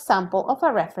see an example of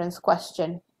a reference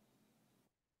question.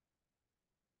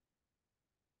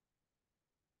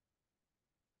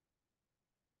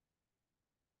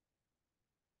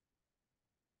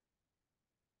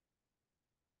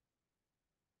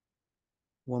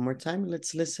 One more time,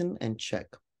 let's listen and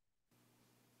check.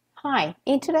 Hi,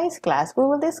 in today's class, we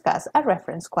will discuss a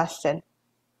reference question.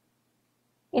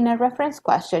 In a reference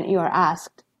question, you are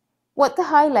asked what the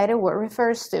highlighted word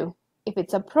refers to. If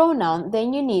it's a pronoun,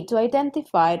 then you need to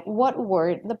identify what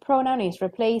word the pronoun is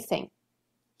replacing.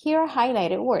 Here are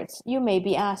highlighted words you may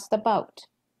be asked about.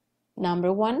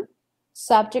 Number 1,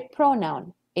 subject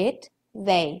pronoun, it,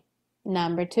 they.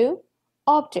 Number 2,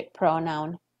 object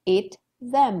pronoun, it,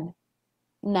 them.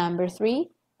 Number 3,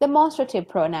 demonstrative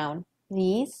pronoun,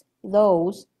 these,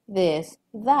 those, this,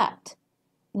 that.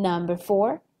 Number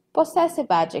 4, possessive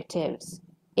adjectives,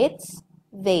 its,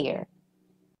 their.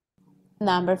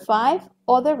 Number 5,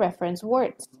 other reference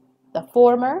words, the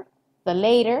former, the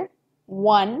later,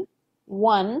 one,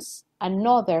 once,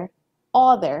 another,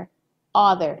 other,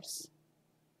 others.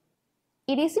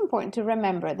 It is important to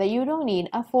remember that you don't need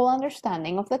a full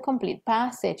understanding of the complete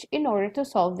passage in order to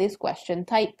solve this question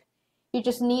type. You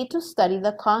just need to study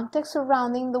the context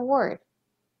surrounding the word.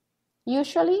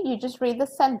 Usually, you just read the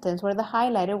sentence where the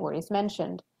highlighted word is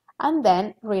mentioned, and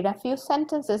then read a few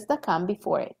sentences that come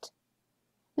before it.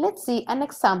 Let's see an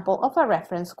example of a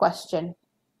reference question.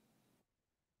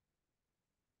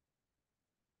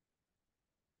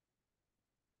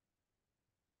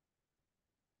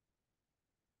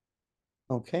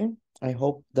 Okay, I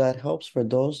hope that helps for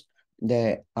those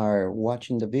that are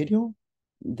watching the video.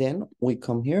 Then we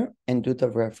come here and do the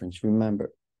reference.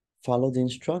 Remember, follow the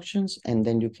instructions and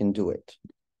then you can do it.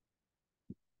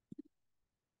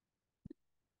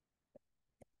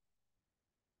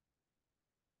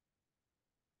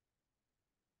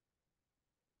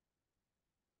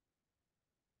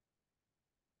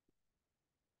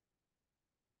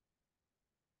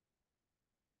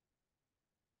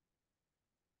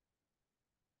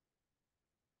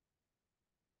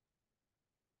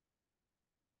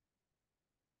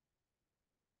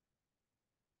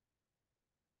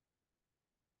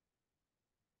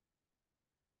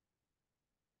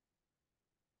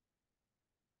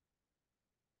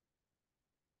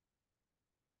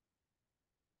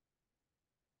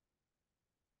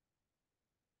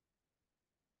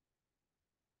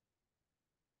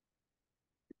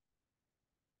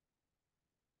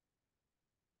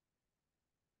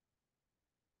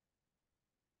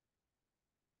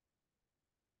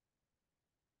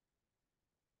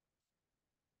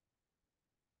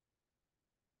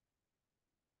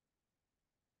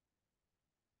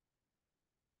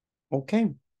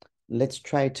 Okay, let's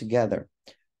try it together.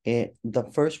 The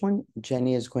first one,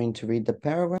 Jenny is going to read the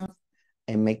paragraph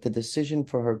and make the decision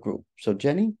for her group. So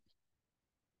Jenny?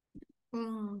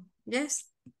 Yes.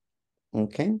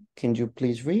 Okay, can you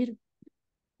please read?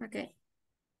 Okay.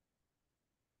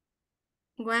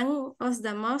 One of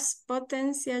the most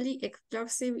potentially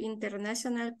explosive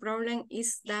international problems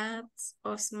is that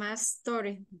of mass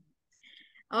tourism.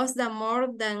 Of the more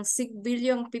than 6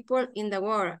 billion people in the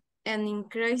world, an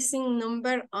increasing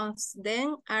number of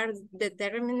them are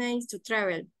determined to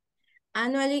travel.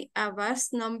 Annually, a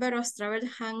vast number of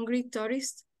travel-hungry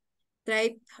tourists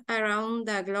drive around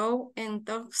the globe in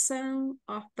thousands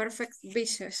of perfect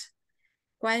beaches,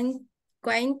 quaint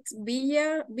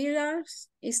villas,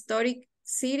 historic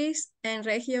cities, and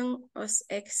regions of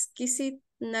exquisite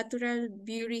natural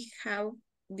beauty have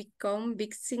become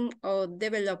victims of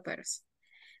developers'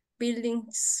 building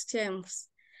schemes.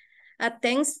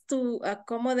 Attempts to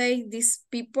accommodate these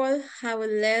people have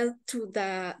led to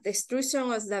the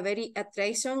destruction of the very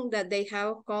attraction that they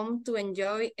have come to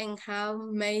enjoy and have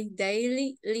made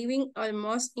daily living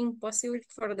almost impossible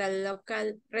for the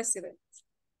local residents.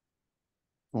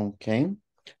 Okay,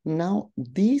 now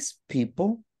these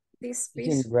people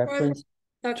in reference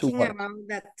to talking what? about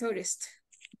the tourist.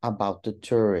 About the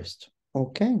tourist.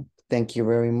 Okay, thank you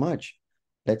very much.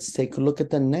 Let's take a look at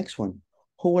the next one.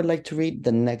 Who would like to read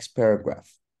the next paragraph?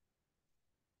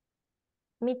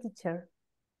 Me, teacher.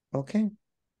 Okay.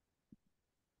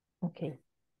 Okay.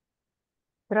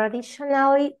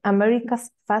 Traditionally, America's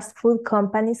fast food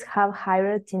companies have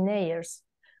hired teenagers.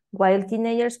 While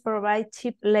teenagers provide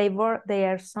cheap labor, they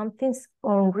are sometimes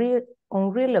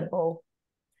unreliable.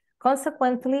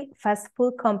 Consequently, fast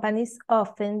food companies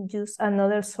often use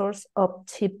another source of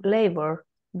cheap labor,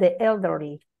 the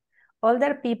elderly.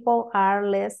 Older people are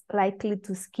less likely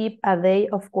to skip a day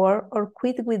of work or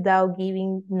quit without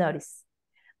giving notice.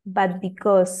 But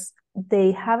because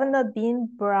they have not been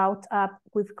brought up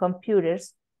with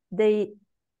computers, they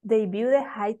view the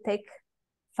high-tech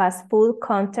fast food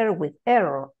counter with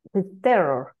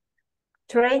terror.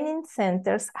 Training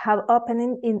centers have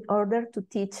opened in order to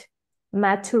teach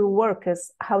mature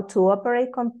workers how to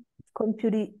operate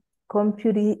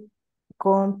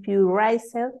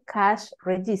computerized cash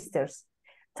registers,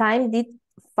 timed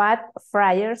fat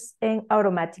fryers, and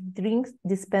automatic drink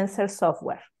dispenser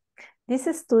software.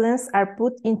 These students are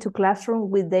put into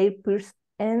classrooms with their peers,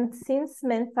 and since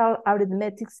mental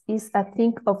arithmetics is a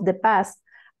thing of the past,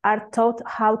 are taught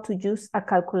how to use a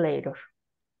calculator.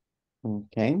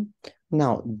 Okay.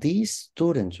 Now, these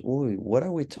students, what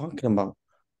are we talking about?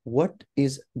 What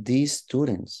is these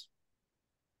students?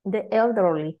 The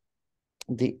elderly.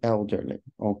 The elderly.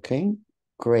 Okay,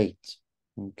 great.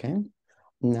 Okay.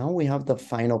 Now we have the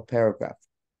final paragraph.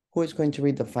 Who is going to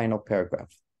read the final paragraph?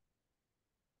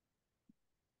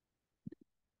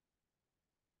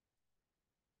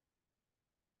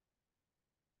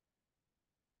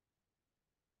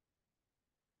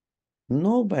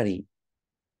 Nobody.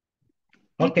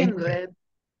 Okay.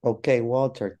 Okay,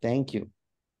 Walter, thank you.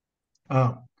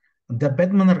 The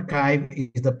Batman Archive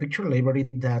is the picture library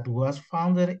that was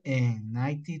founded in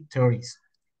 1930s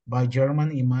by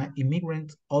German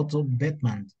immigrant Otto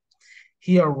Batman.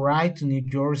 He arrived to New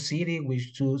York City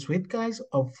with 2 suitcases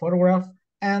of photographs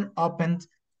and opened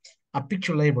a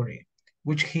picture library,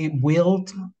 which he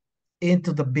built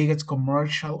into the biggest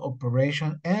commercial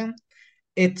operation in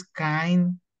its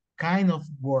kind of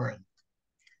world.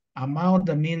 Among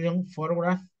the million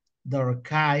photographs the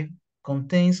archive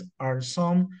contains are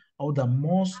some of the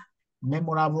most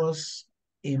memorable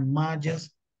images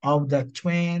of the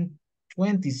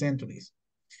 20th century.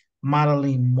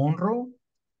 Marilyn Monroe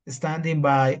standing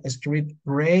by a street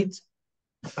rail,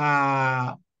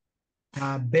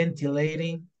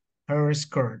 ventilating her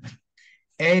skirt,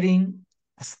 eating,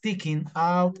 sticking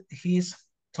out his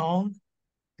tongue,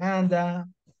 and the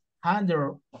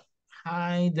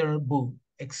hinder boot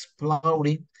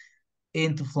exploding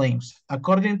into flames.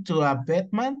 According to a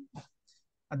Batman,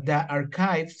 the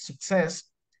archive's success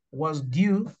was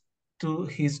due to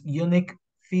his unique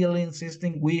filing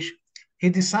system, which he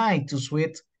designed to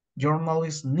suit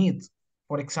journalists' needs.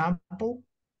 For example,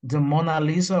 the Mona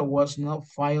Lisa was not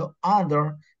filed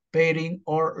under painting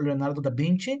or Leonardo da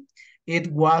Vinci.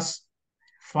 It was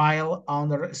filed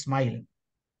under smiling.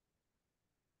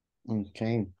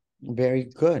 Okay, very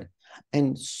good.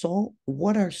 And so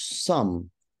what are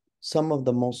some of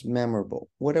the most memorable?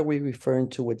 What are we referring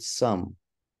to with some?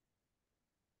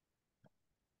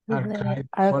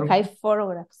 Archive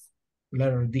photographs.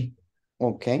 Letter D.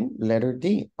 Okay, letter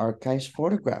D, archives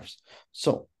photographs.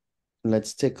 So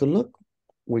let's take a look.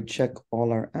 We check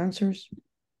all our answers.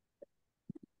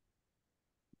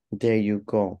 There you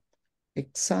go.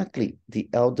 Exactly, the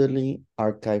elderly,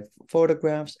 archive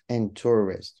photographs, and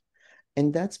tourists.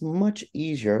 And that's much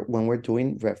easier when we're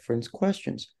doing reference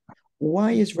questions.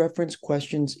 Why is reference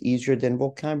questions easier than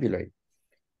vocabulary?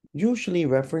 Usually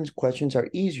reference questions are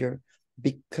easier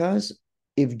because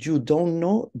if you don't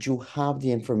know, you have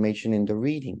the information in the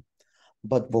reading.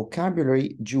 But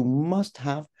vocabulary, you must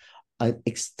have an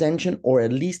extension or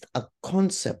at least a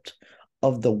concept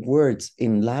of the words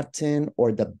in Latin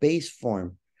or the base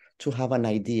form to have an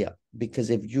idea. Because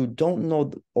if you don't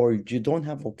know or you don't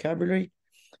have vocabulary,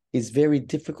 it's very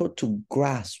difficult to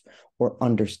grasp or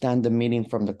understand the meaning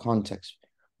from the context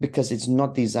because it's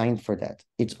not designed for that.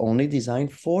 It's only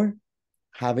designed for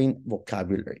having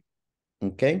vocabulary,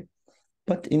 okay?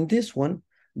 But in this one,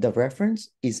 the reference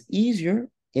is easier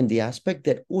in the aspect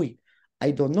that,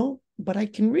 I don't know, but I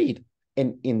can read.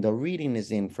 And in the reading is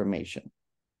the information.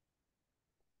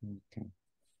 Okay.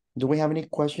 Do we have any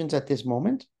questions at this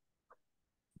moment?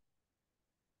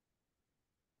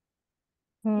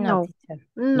 No, teacher.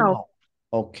 No.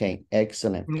 Okay,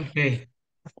 excellent. Okay,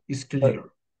 it's clear.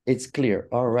 It's clear.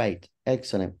 All right,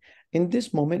 excellent. In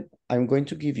this moment, I'm going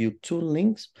to give you 2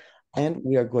 links and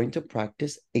we are going to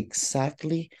practice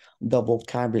exactly the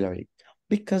vocabulary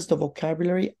because the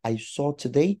vocabulary I saw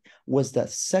today was the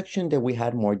section that we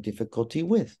had more difficulty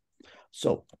with.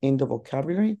 So in the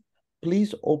vocabulary,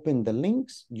 please open the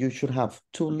links. You should have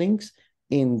 2 links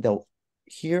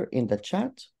here in the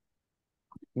chat.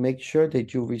 Make sure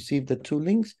that you receive the 2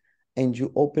 links and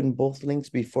you open both links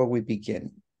before we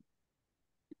begin.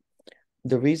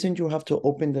 The reason you have to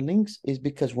open the links is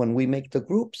because when we make the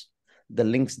groups, the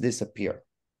links disappear.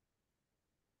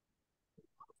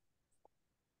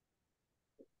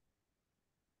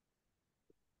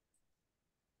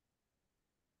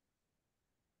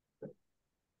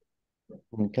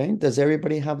 Okay, does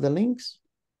everybody have the links?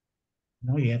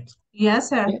 Not yet. Yes,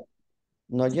 sir.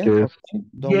 Not yet? Yes. Okay,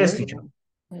 don't Yes, worry. teacher.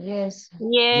 Yes.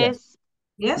 Yes.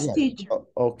 Yes, Yes. teacher.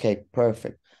 Okay,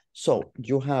 perfect. So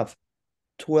you have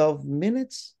 12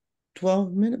 minutes,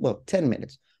 10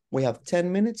 minutes. We have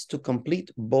 10 minutes to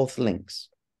complete both links.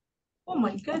 Oh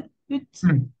my God. Good.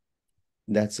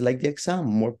 That's like the exam,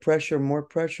 more pressure, more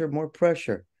pressure, more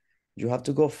pressure. You have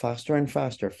to go faster and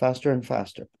faster, faster and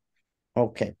faster.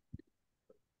 Okay.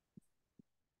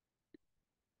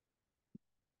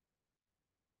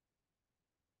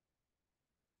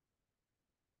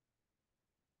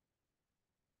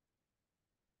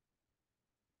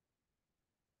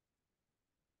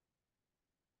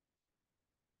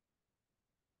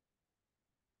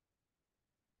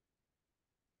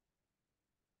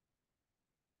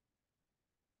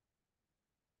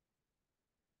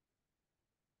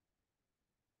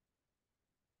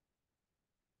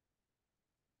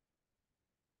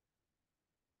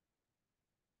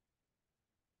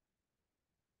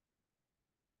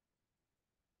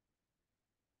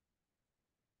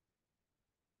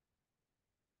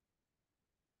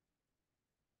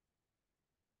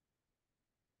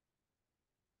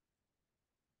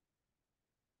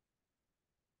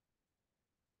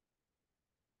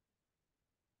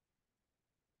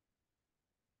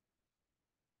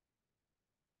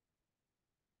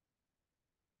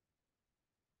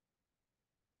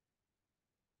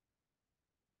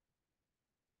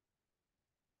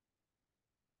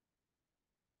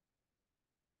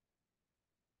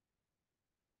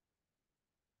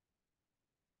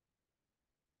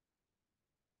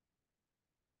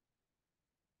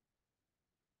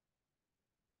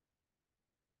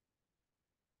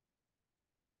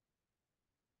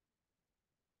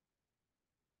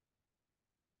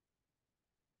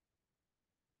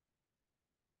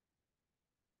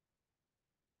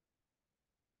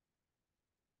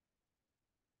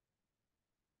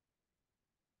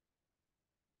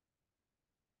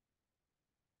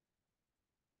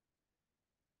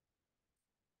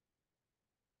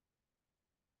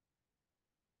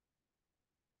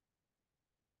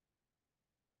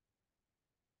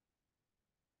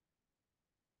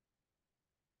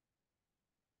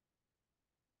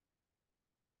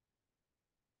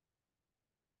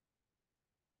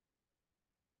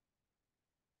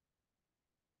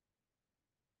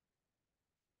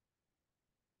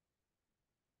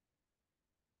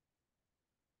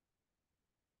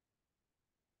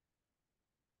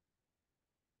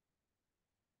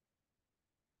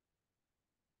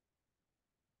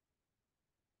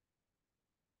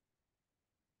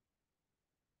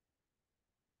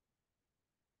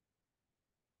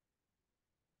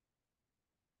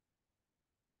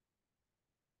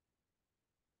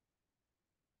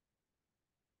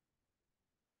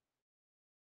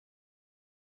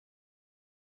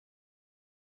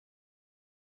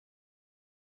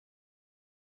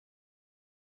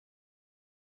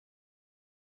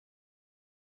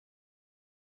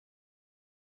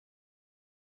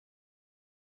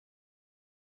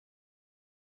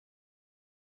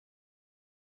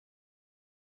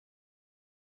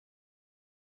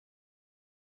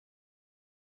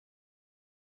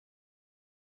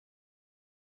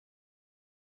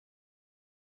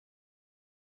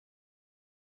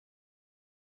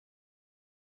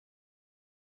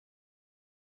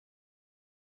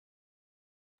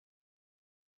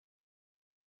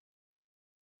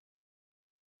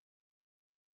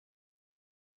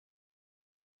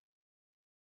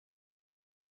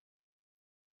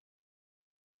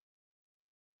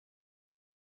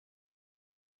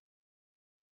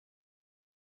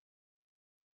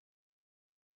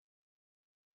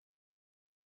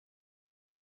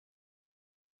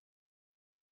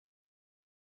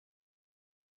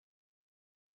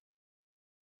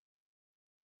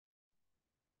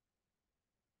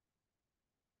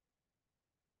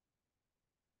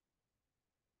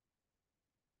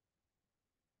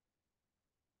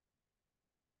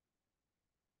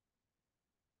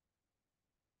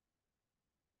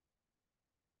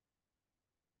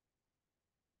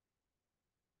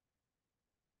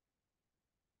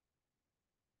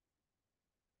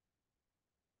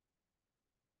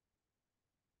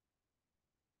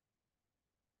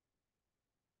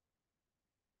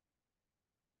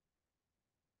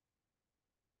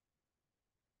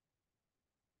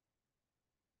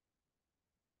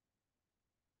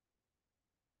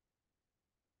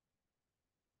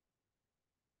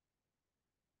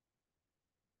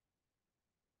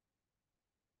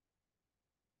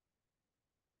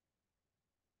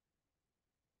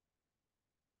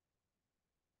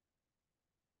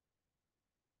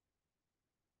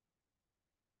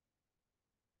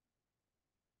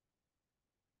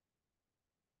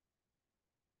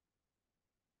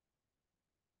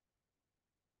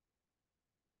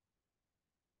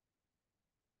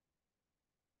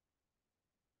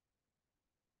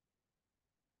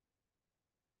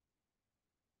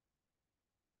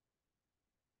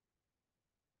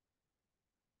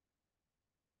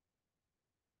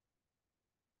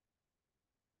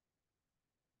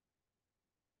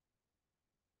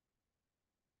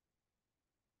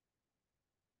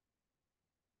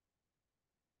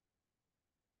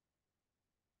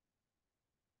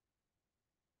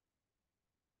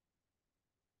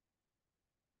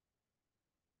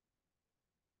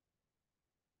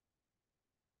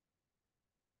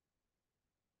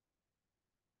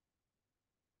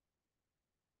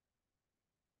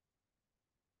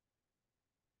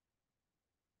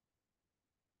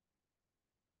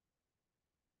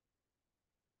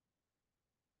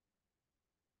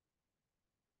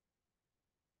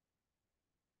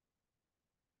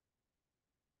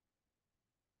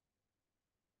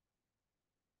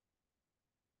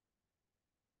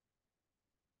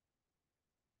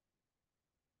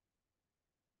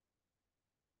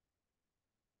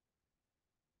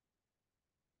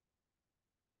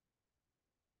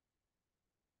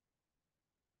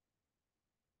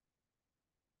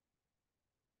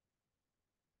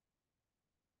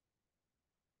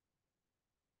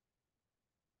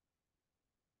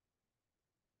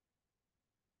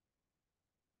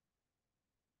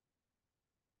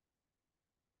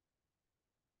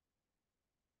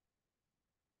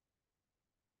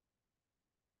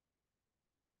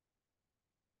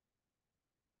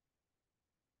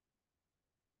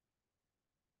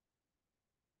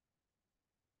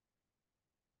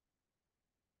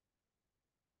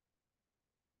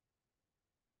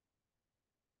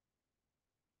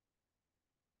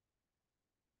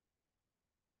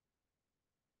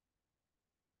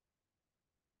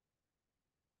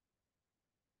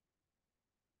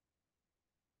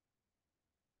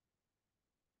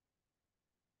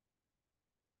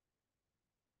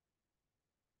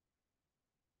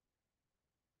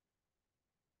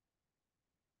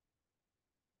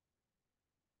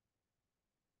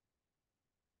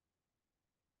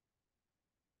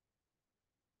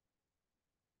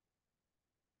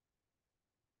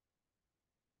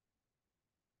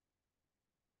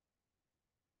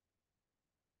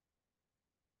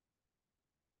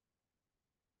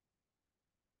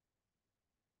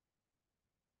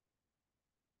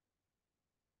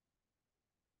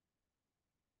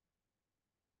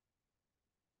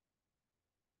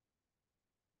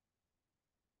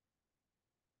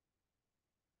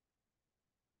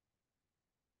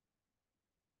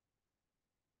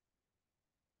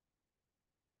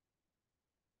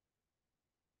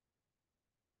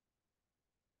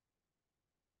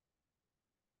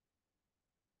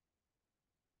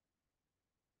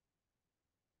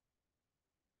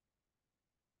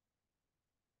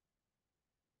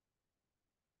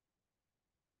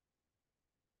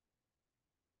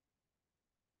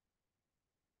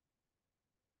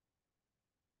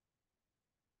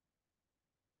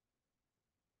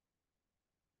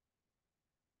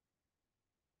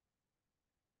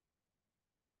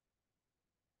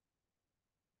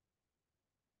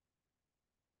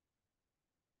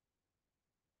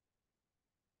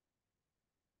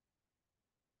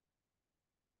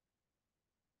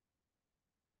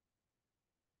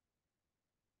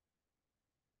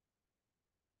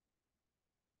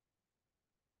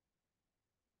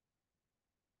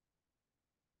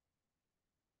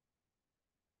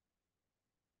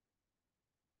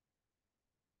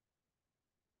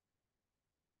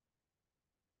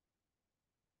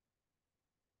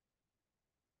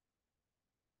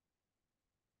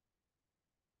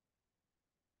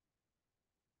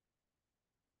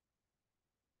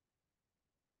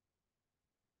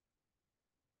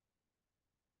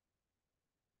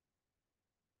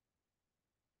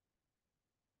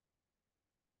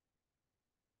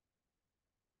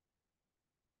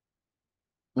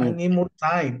 I need more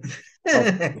time.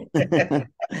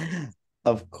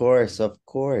 Of course, of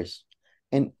course.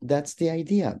 And that's the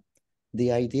idea.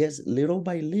 The idea is little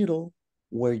by little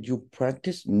where you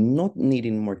practice not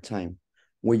needing more time,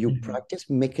 where you practice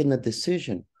making a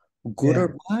decision, good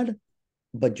or bad,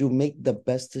 but you make the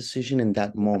best decision in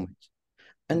that moment.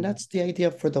 And that's the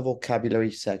idea for the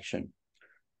vocabulary section.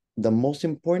 The most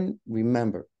important,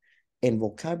 remember, in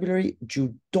vocabulary,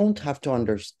 you don't have to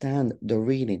understand the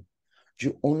reading.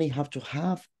 You only have to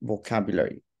have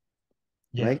vocabulary,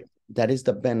 right? That is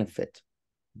the benefit.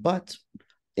 But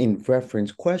in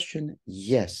reference question,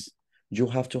 yes, you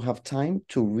have to have time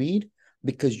to read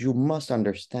because you must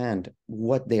understand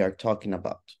what they are talking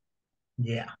about.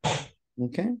 Yeah.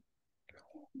 Okay.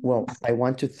 Well, I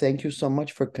want to thank you so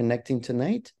much for connecting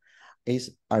tonight. It's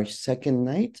our second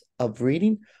night of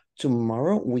reading.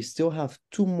 Tomorrow, we still have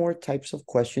 2 more types of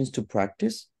questions to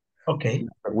practice. Okay.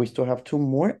 We still have 2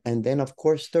 more. And then, of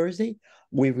course, Thursday,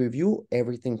 we review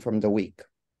everything from the week.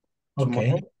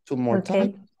 Tomorrow, 2 more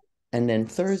types. And then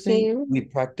Thursday, we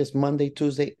practice Monday,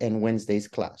 Tuesday, and Wednesday's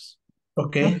class.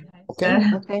 Okay.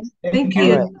 Okay. Okay. Thank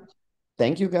you. Right.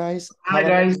 Thank you, guys. Hi,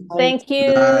 guys. Thank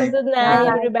you. Bye. Good night,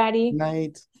 Bye. everybody.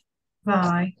 Night.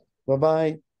 Bye.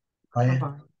 Bye-bye. Bye.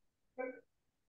 Bye-bye.